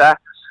opportunities like that.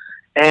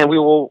 And we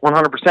will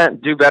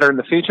 100% do better in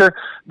the future.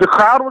 The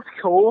crowd was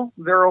cool.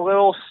 They're a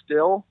little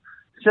still.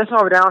 System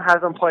of a Down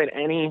hasn't played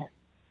any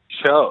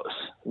shows.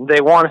 They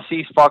want to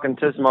see fucking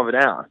System of a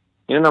Down.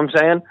 You know what I'm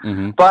saying?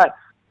 Mm-hmm. But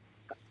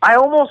I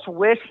almost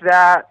wish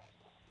that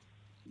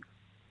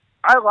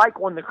I like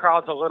when the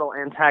crowd's a little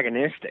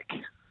antagonistic.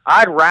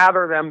 I'd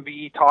rather them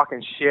be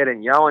talking shit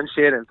and yelling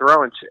shit and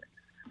throwing shit,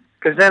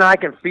 because then I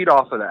can feed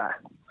off of that.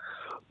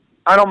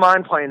 I don't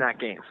mind playing that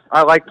game.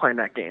 I like playing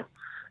that game.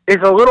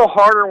 It's a little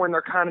harder when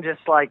they're kind of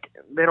just like,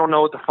 they don't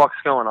know what the fuck's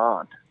going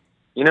on.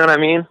 You know what I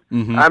mean?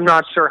 Mm-hmm. I'm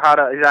not sure how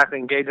to exactly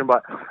engage them,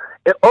 but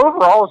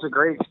overall it's a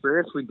great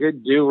experience. We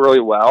did do really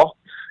well.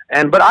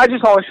 But I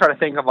just always try to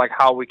think of like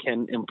how we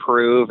can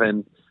improve.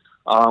 And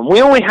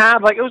we only had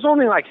it was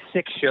only like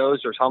 6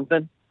 shows or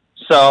something.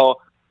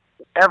 So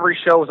every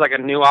show was like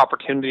a new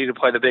opportunity to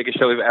play the biggest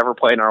show we've ever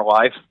played in our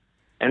life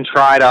and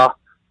try to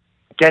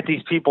get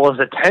these people's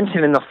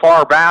attention in the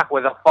far back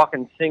with a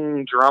fucking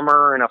singing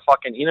drummer and a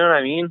fucking, you know what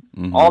I mean?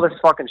 Mm-hmm. All this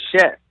fucking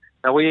shit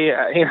that we,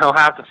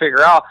 have to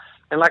figure out.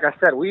 And like I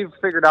said, we've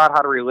figured out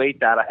how to relate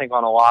that, I think,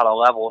 on a lot of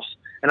levels.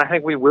 And I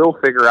think we will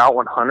figure out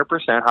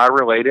 100% how to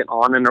relate it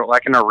on an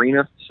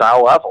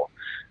arena-style level.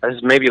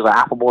 as maybe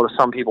laughable to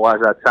some people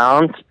as that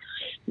sounds,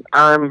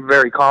 I'm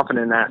very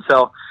confident in that.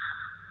 So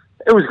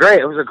it was great.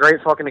 It was a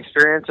great fucking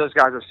experience. Those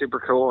guys are super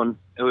cool, and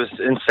it was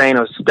insane.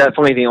 It was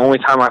definitely the only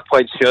time I've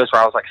played shows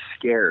where I was like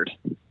scared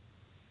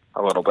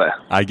a little bit.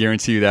 I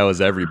guarantee you that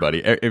was everybody.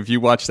 If you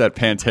watch that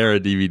Pantera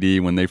DVD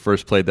when they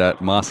first played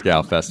that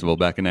Moscow festival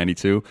back in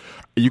 '92,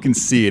 you can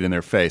see it in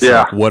their face.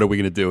 Yeah. Like, what are we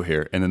going to do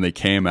here? And then they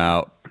came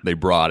out, they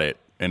brought it,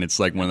 and it's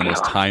like one of the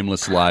most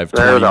timeless live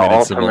They're 20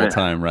 minutes of all ultimate.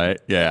 time, right?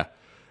 Yeah.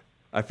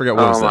 I forgot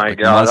what was Oh that? my Like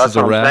God, Monsters that's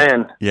what of I'm Rap?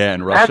 saying. Yeah,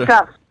 in Russia. That's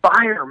got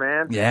fire,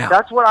 man. Yeah.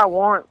 That's what I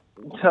want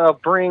to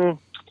bring.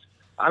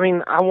 I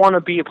mean, I want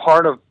to be a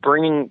part of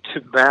bringing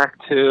back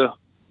to,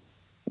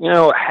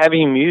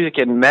 heavy music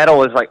and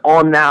metal is like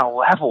on that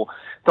level.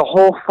 The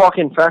whole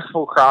fucking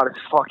festival crowd is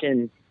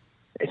fucking,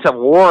 it's a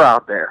war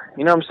out there.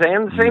 You know what I'm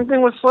saying? The same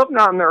thing with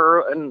Slipknot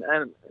and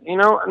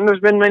and there's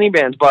been many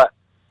bands, but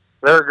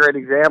they're a great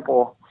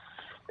example.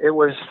 It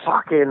was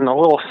fucking a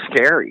little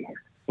scary.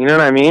 You know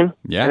what I mean?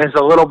 Yeah. And it's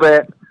a little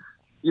bit,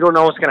 you don't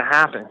know what's going to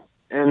happen.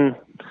 And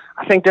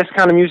I think this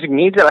kind of music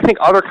needs it. I think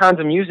other kinds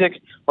of music,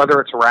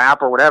 whether it's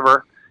rap or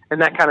whatever,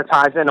 and that kind of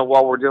ties into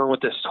what we're doing with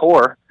this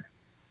tour,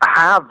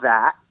 have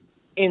that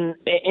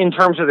in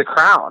terms of the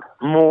crowd,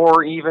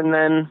 more even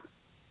than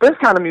this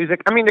kind of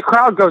music. I mean, the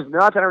crowd goes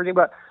nuts and everything,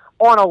 but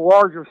on a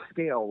larger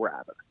scale,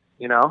 rather,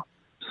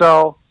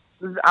 So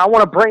I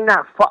want to bring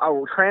that,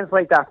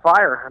 translate that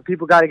fire, and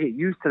people got to get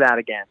used to that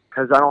again,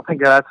 because I don't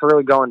think that's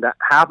really going to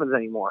happen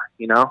anymore,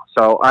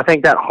 So I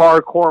think that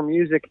hardcore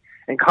music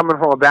and coming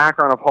from a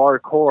background of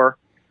hardcore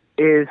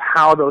is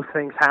how those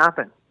things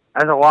happen.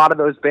 As a lot of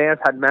those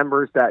bands had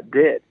members that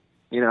did,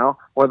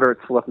 whether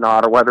it's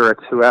Slipknot or whether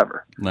it's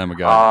whoever. Lamb of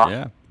God,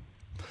 yeah.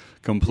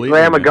 Completely.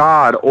 Lamb of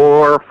God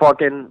or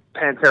fucking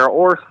Pantera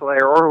or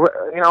Slayer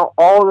or,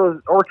 all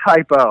those, or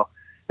Typo.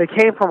 They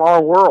came from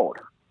our world,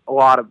 a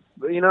lot of,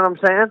 you know what I'm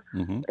saying?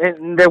 Mm-hmm.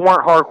 And they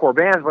weren't hardcore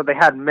bands, but they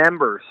had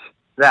members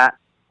that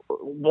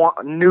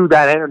knew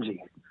that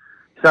energy.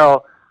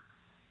 So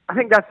I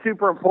think that's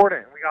super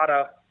important.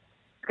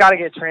 It's gotta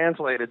get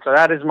translated. So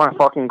that is my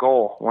fucking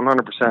goal,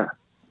 100%.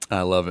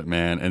 I love it,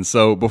 man. And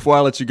so before I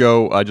let you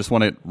go, I just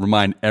want to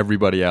remind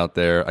everybody out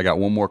there, I got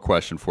one more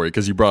question for you,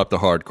 because you brought up the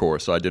hardcore,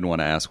 so I did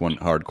want to ask one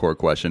hardcore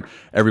question.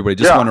 Everybody,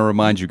 just want to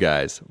remind you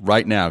guys,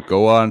 right now,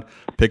 go on,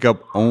 pick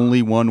up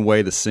Only One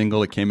Way, the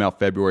single. It came out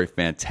February.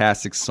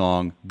 Fantastic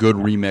song. Good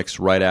remix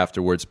right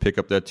afterwards. Pick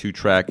up that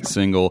 2-track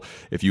single.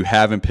 If you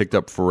haven't picked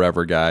up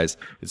Forever, guys,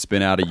 it's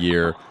been out a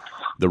year.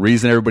 The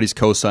reason everybody's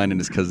co-signing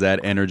is because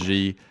that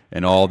energy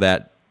and all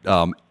that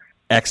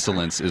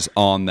excellence is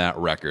on that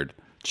record.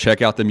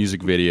 Check out the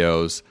music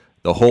videos.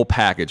 The whole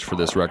package for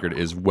this record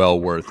is well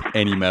worth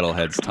any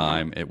metalhead's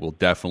time. It will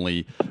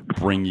definitely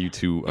bring you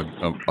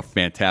to a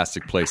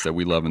fantastic place that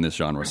we love in this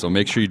genre. So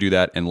make sure you do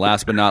that. And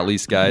last but not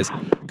least, guys,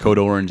 Code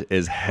Orange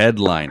is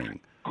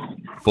headlining.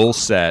 Full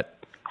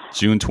set,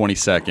 June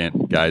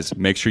 22nd. Guys,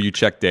 make sure you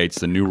check dates,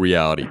 the new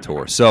reality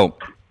tour. So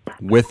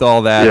with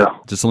all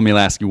that, just let me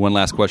ask you one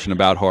last question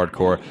about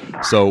hardcore.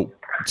 So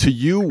to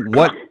you,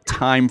 what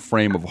time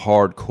frame of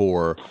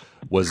hardcore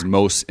was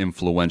most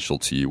influential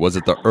to you? Was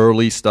it the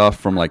early stuff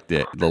from like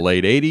the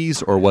late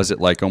 80s, or was it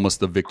like almost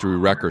the Victory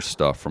Records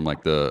stuff from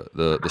like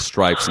the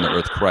Stripes and the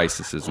Earth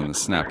Crises and the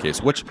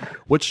Snapcase?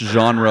 Which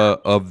genre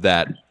of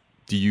that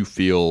do you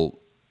feel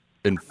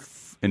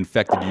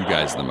infected you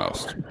guys the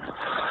most?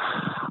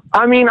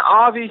 I mean,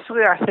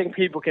 obviously, I think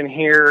people can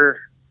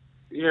hear,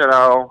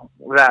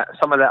 that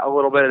some of that, a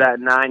little bit of that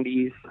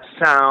 90s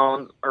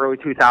sound, early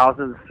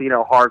 2000s,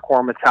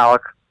 hardcore,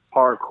 metallic,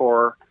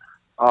 hardcore,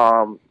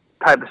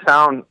 type of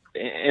sound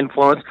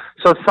influence.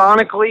 So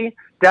sonically,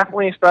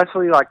 definitely,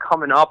 especially like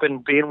coming up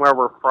and being where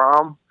we're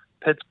from,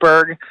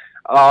 Pittsburgh,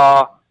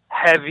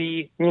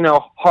 heavy,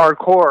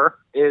 hardcore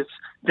is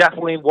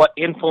definitely what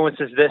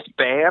influences this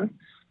band.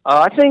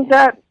 I think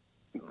that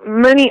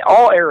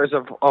all eras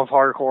of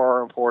hardcore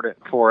are important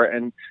for it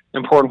and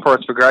important for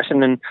its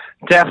progression, and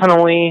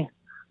definitely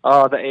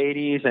the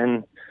 80s,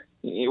 and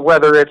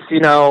whether it's,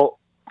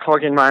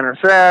 fucking Minor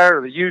Threat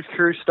or the Youth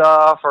Crew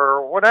stuff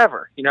or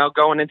whatever,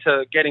 going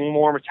into getting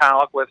more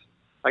metallic with,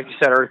 like you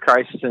said, Earth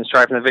Crisis and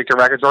Stripe and the Victor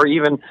Records, or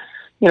even,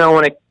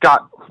 when it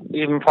got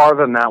even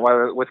farther than that,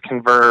 whether with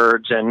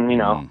Converge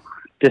and,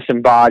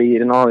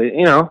 Disembodied and all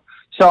the,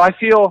 So I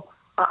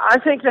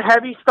think the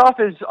heavy stuff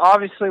is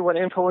obviously what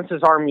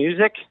influences our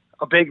music,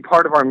 a big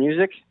part of our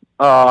music.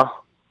 But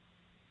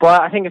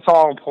I think it's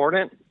all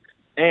important.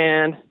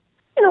 And,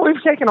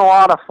 we've taken a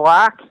lot of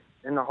flack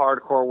in the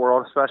hardcore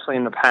world, especially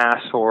in the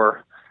past,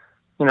 for,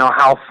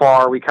 how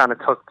far we kind of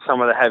took some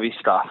of the heavy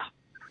stuff.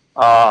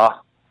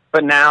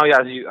 But now, I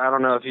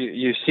don't know if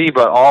you see,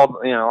 but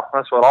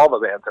that's what all the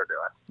bands are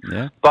doing.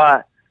 Yeah.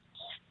 But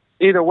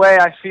either way,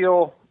 I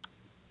feel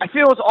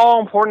it's all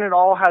important. It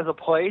all has a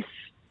place.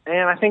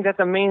 And I think that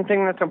the main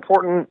thing that's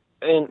important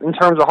in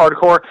terms of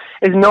hardcore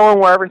is knowing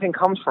where everything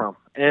comes from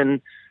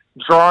and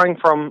drawing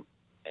from,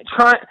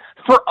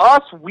 for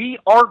us,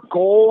 our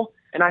goal,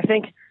 and I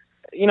think,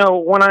 a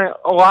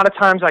lot of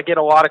times I get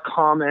a lot of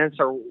comments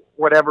or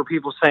whatever,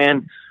 people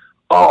saying,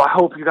 oh, I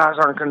hope you guys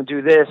aren't going to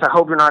do this. I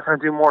hope you're not going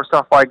to do more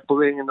stuff like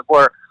Bleeding in the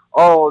Blur.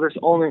 Oh, there's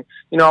only,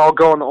 I'll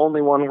go on the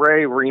Only One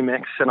Ray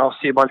remix, and I'll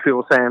see a bunch of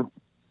people saying,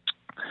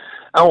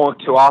 I won't look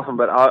too often,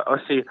 but I'll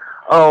see,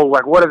 oh,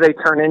 like, what do they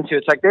turn into?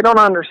 It's like they don't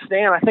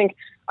understand. I think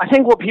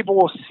what people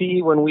will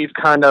see when we've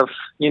kind of,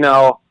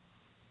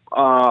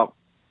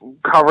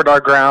 covered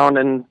our ground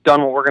and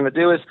done what we're going to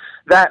do is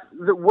that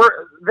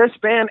this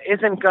band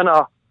isn't going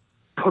to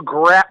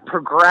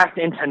progress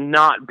into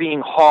not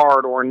being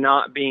hard or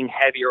not being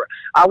heavier.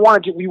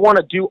 We want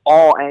to do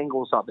all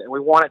angles of it. We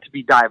want it to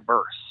be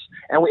diverse,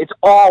 and it's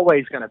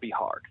always going to be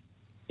hard,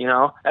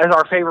 as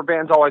our favorite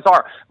bands always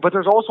are. But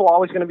there's also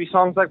always going to be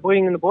songs like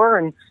Bleeding in the Blur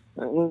and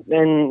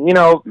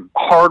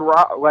hard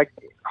rock. Like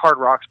hard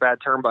rock's a bad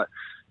term, but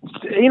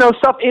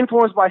stuff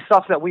influenced by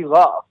stuff that we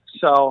love.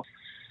 So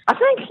I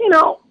think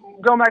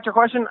going back to your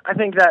question, I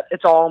think that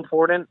it's all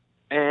important,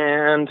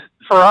 and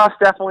for us,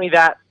 definitely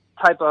that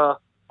type of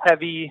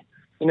heavy,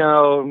 mid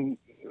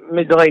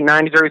to late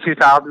 90s, early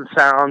 2000s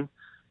sound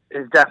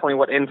is definitely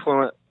what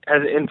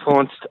has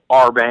influenced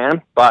our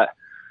band. But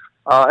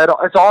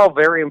it's all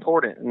very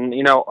important, and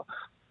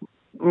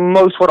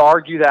most would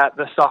argue that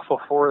the stuff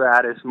before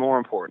that is more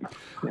important.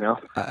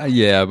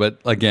 Yeah, but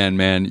again,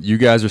 man, you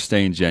guys are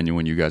staying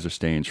genuine. You guys are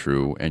staying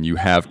true, and you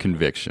have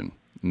conviction.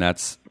 And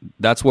that's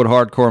what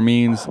hardcore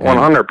means.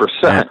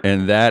 100%.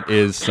 And that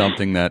is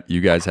something that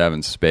you guys have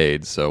in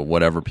spades. So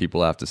whatever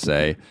people have to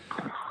say,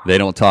 they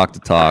don't talk the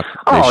talk.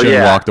 They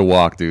shouldn't walk the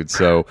walk, dude.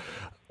 So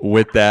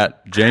with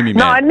that, Jami, man.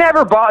 No, I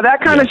never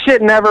that kind of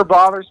shit never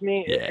bothers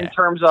me in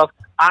terms of,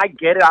 I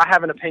get it. I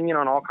have an opinion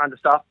on all kinds of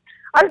stuff.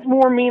 I just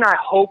more mean I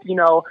hope,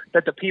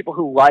 that the people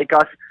who like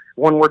us,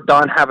 when we're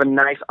done, have a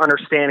nice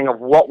understanding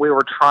of what we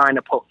were trying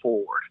to put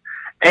forward.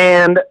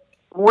 And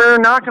we're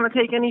not going to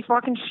take any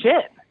fucking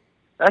shit.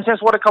 That's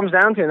just what it comes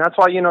down to, and that's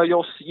why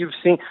you've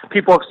seen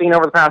people have seen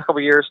over the past couple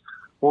of years.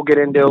 We'll get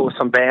into it with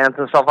some bands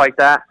and stuff like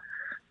that.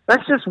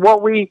 That's just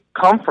what we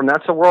come from.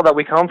 That's the world that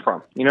we come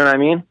from. You know what I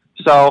mean?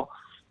 So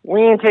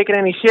we ain't taking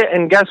any shit.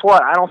 And guess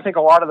what? I don't think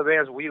a lot of the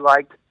bands we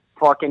like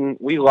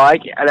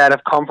that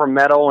have come from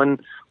metal and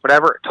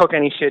whatever took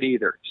any shit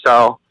either.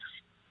 So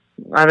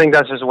I think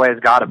that's just the way it's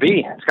got to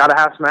be. It's got to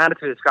have some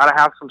attitude. It's got to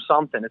have some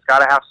something. It's got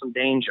to have some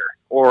danger,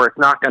 or it's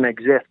not going to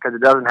exist because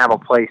it doesn't have a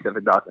place if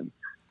it doesn't.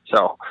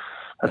 So.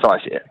 That's all I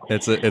see it.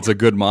 It's a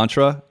good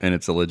mantra, and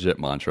it's a legit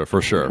mantra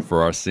for sure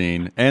for our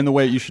scene and the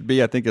way you should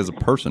be. I think as a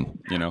person,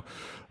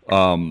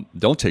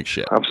 don't take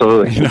shit.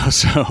 Absolutely.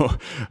 So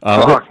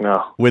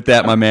no. With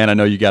that, my man, I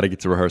know you got to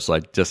get to rehearsal.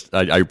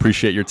 I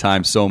appreciate your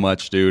time so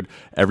much, dude.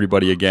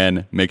 Everybody,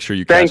 again, make sure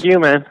you thank you,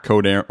 man.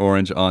 Code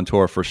Orange on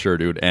tour for sure,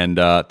 dude. And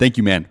thank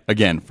you, man,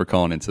 again for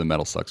calling into the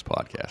Metal Sucks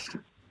podcast.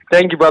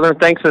 Thank you, brother.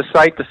 Thanks to the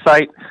site. The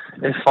site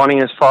is funny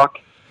as fuck.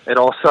 It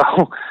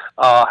also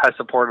has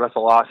supported us a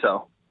lot.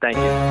 So. Thank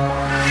you.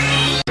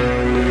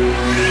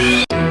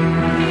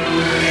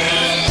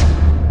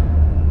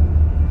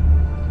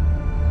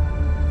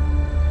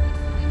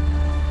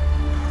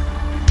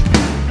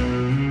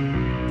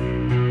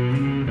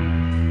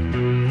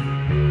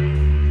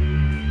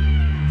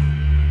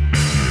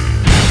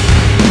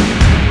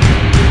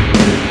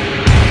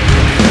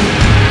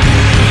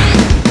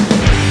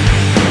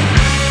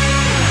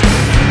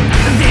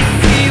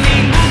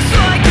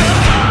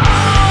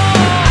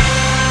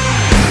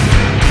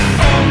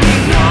 Only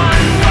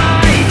one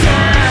way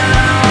down.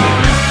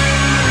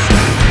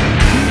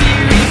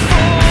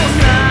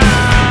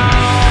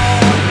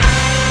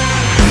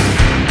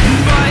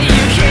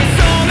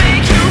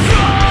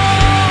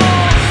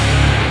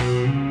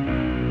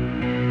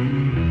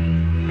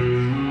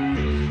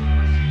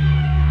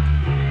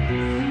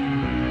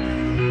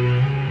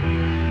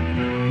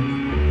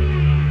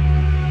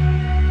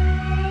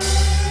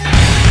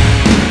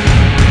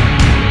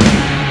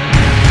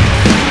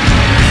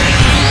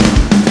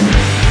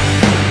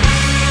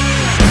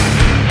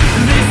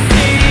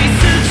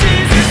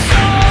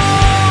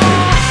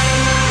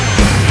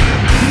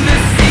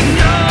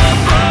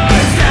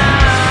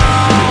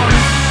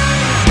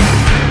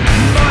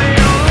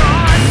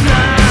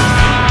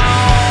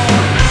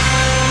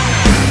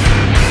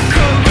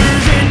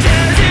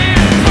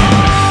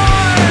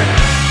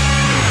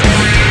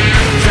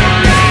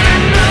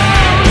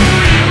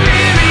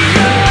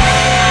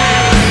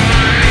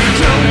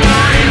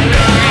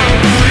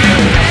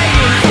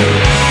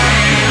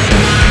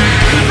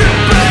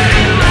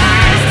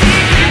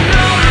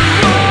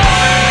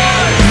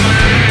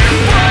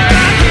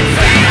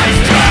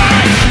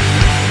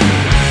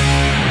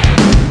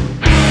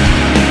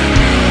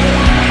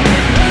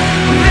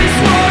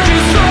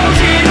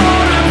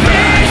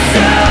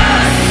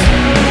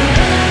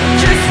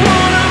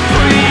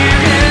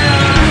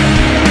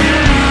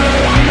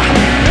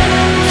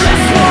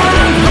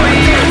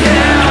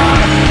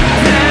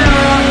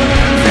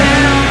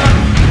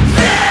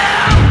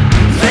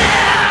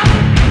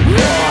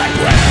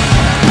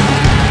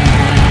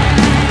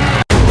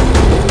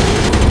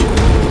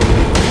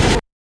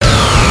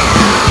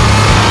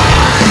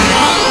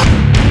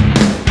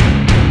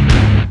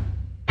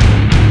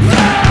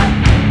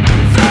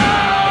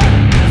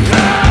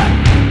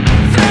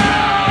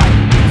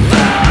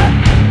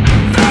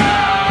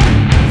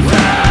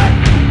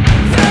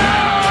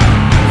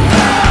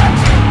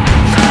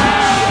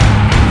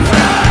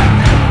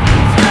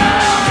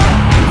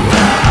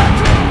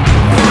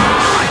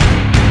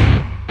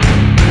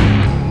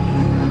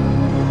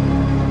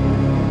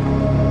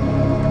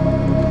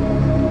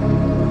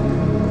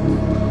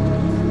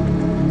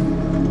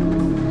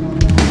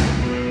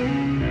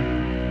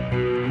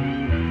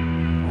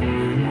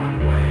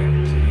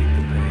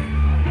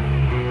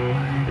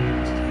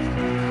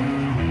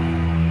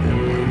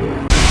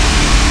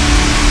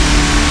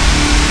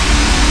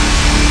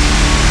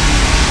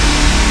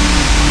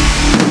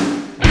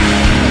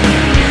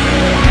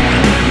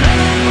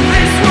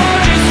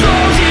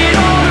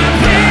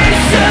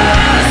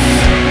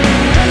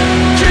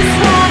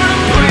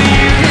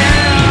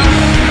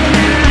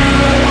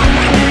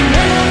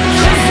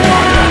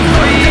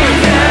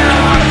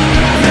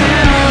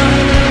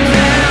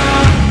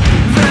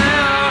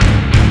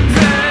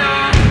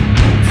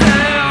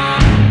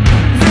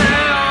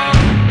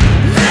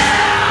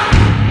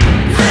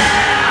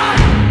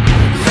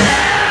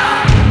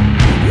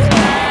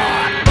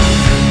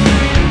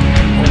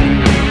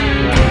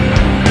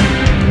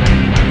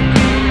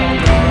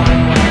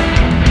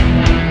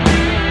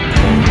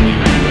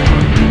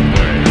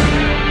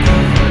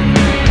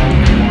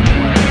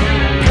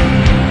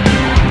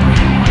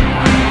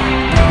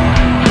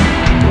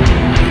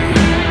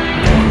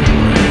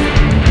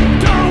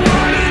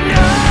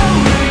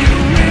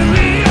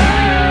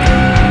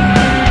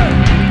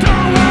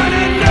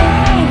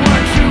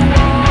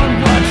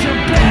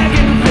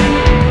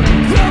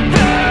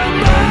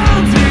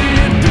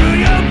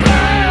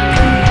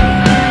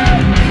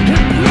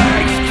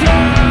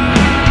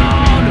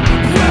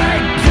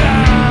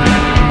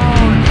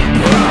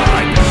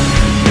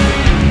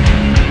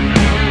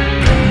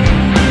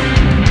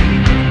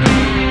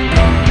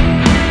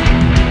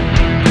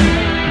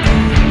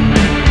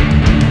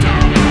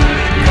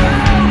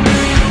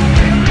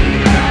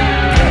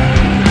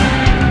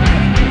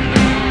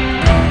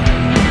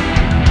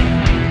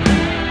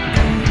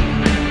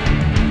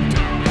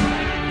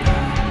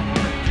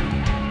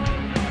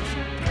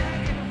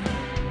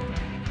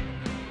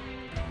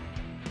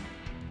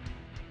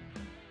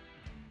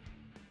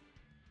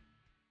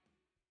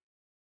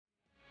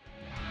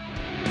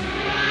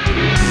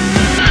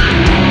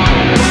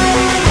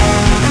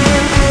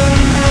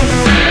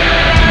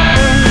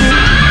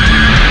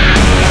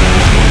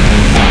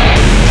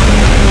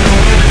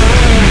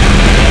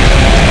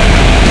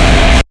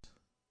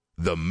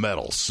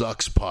 Metal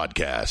Sucks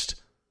Podcast.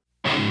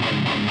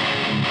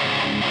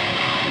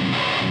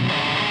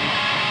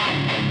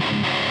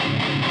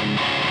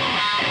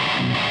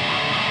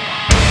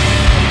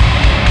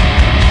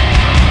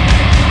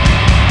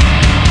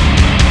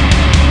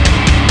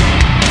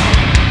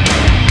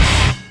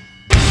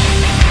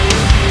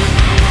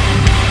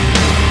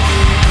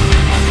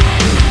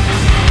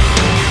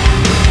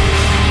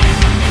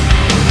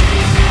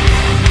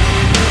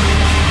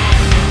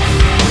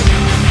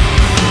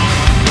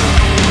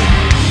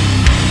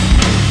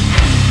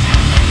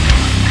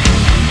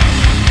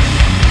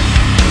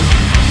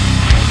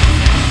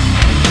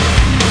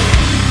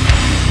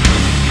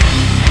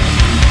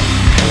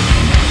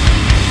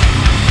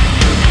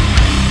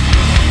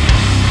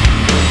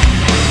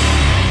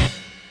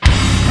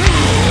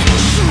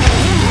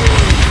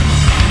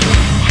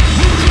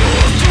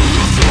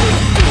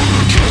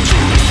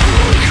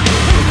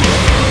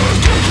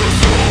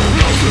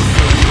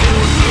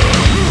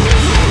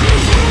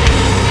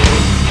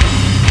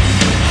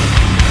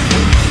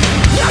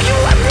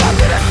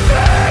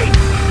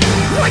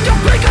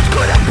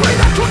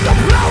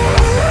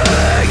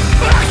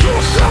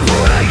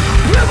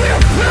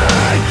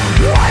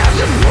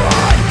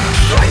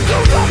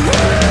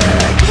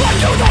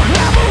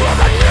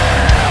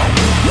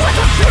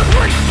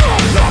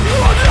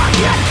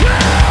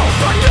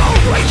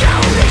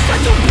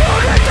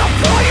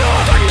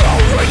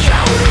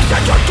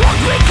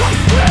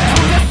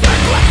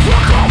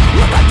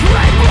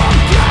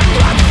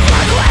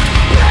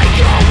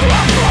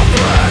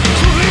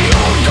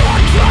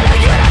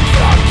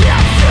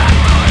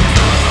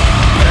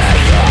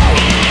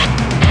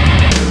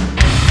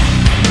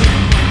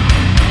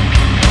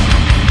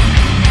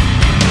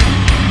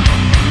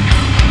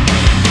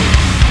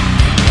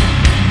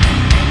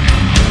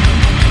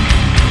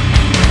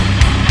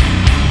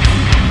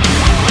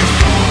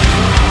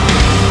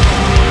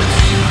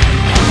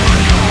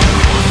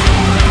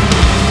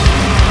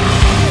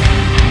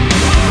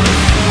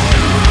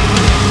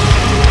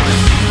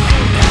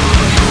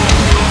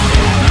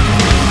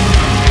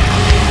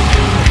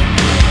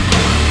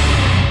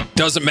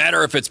 Doesn't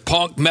matter if it's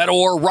punk, metal,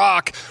 or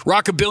rock,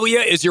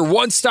 Rockabilia is your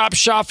one-stop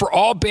shop for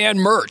all band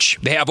merch.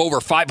 They have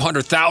over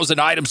 500,000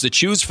 items to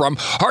choose from.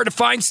 Hard to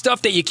find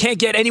stuff that you can't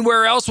get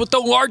anywhere else with the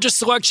largest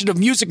selection of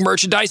music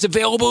merchandise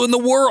available in the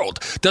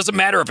world. Doesn't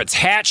matter if it's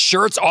hats,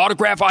 shirts,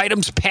 autograph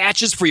items,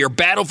 patches for your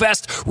battle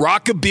vest,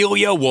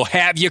 Rockabilia will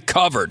have you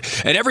covered.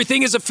 And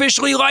everything is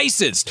officially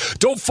licensed.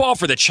 Don't fall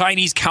for the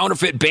Chinese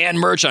counterfeit band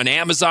merch on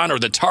Amazon or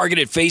the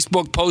targeted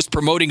Facebook post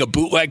promoting a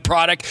bootleg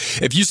product.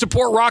 If you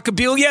support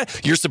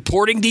Rockabilia, you're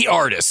supporting the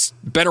artists.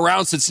 Been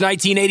around since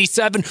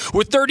 1987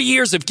 with 30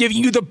 years of giving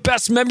you the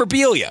best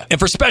memorabilia. And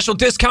for special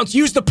discounts,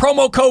 use the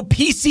promo code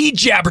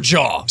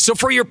PCJabberjaw. So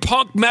for your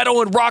punk,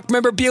 metal, and rock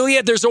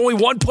memorabilia, there's only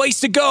one place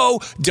to go,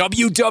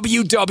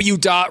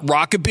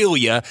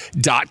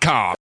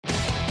 www.rockabilia.com.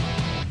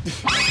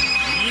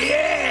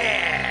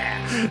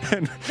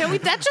 Can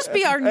that just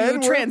be our new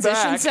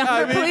transition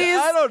sounder, please?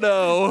 I don't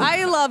know.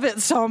 I love it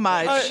so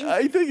much.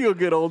 I think you'll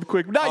get old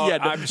quick. Not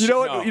yet. You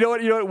know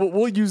what?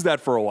 We'll use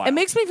that for a while. It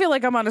makes me feel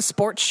like I'm on a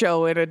sports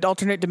show in an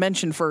alternate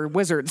dimension for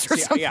wizards or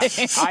something. Yeah.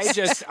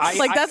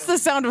 That's the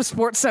sound of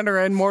Sports Center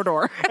in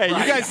Mordor. Hey, you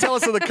guys tell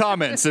us in the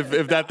comments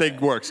if that thing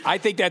works. I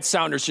think that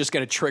sounder's just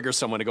going to trigger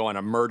someone to go on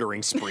a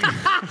murdering spree.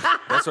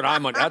 That's what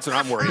I'm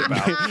worried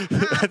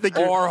about.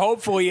 Or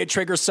hopefully it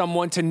triggers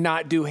someone to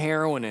not do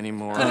heroin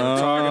anymore.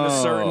 Talking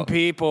to certain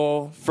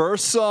people.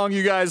 First song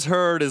you guys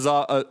heard is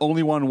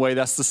Only One Way.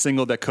 That's the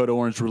single that Code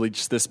Orange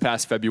released this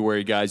past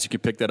February, guys. You can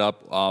pick that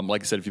up.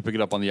 Like I said, if you pick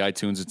it up on the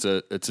iTunes, it's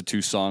a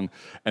 2-song.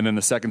 And then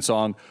the second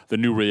song, The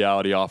New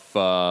Reality, off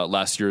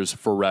last year's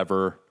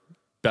Forever.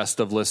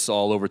 Best of lists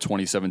all over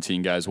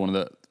 2017, guys. One of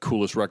the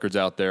coolest records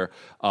out there.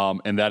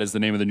 And that is the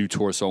name of the new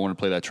tour, so I want to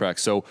play that track.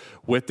 So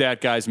with that,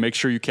 guys, make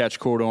sure you catch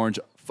Code Orange,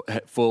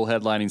 full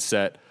headlining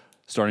set,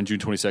 starting June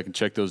 22nd.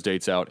 Check those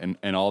dates out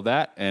and all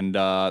that. And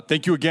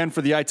thank you again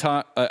for the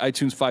iTunes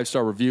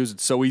 5-star reviews.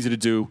 It's so easy to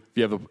do. If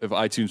you have an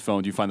iTunes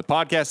phone, you find the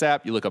podcast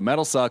app, you look up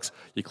Metal Sucks,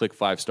 you click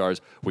 5 stars.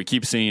 We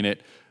keep seeing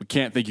it. We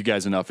can't thank you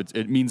guys enough.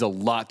 It means a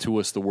lot to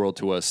us, the world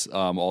to us,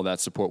 all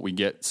that support we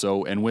get.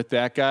 So, and with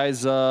that,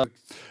 guys,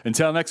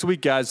 until next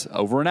week, guys,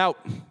 over and out.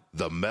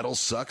 The Metal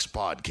Sucks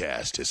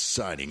Podcast is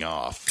signing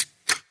off.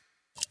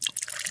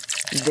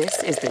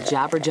 This is the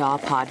Jabberjaw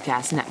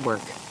Podcast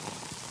Network.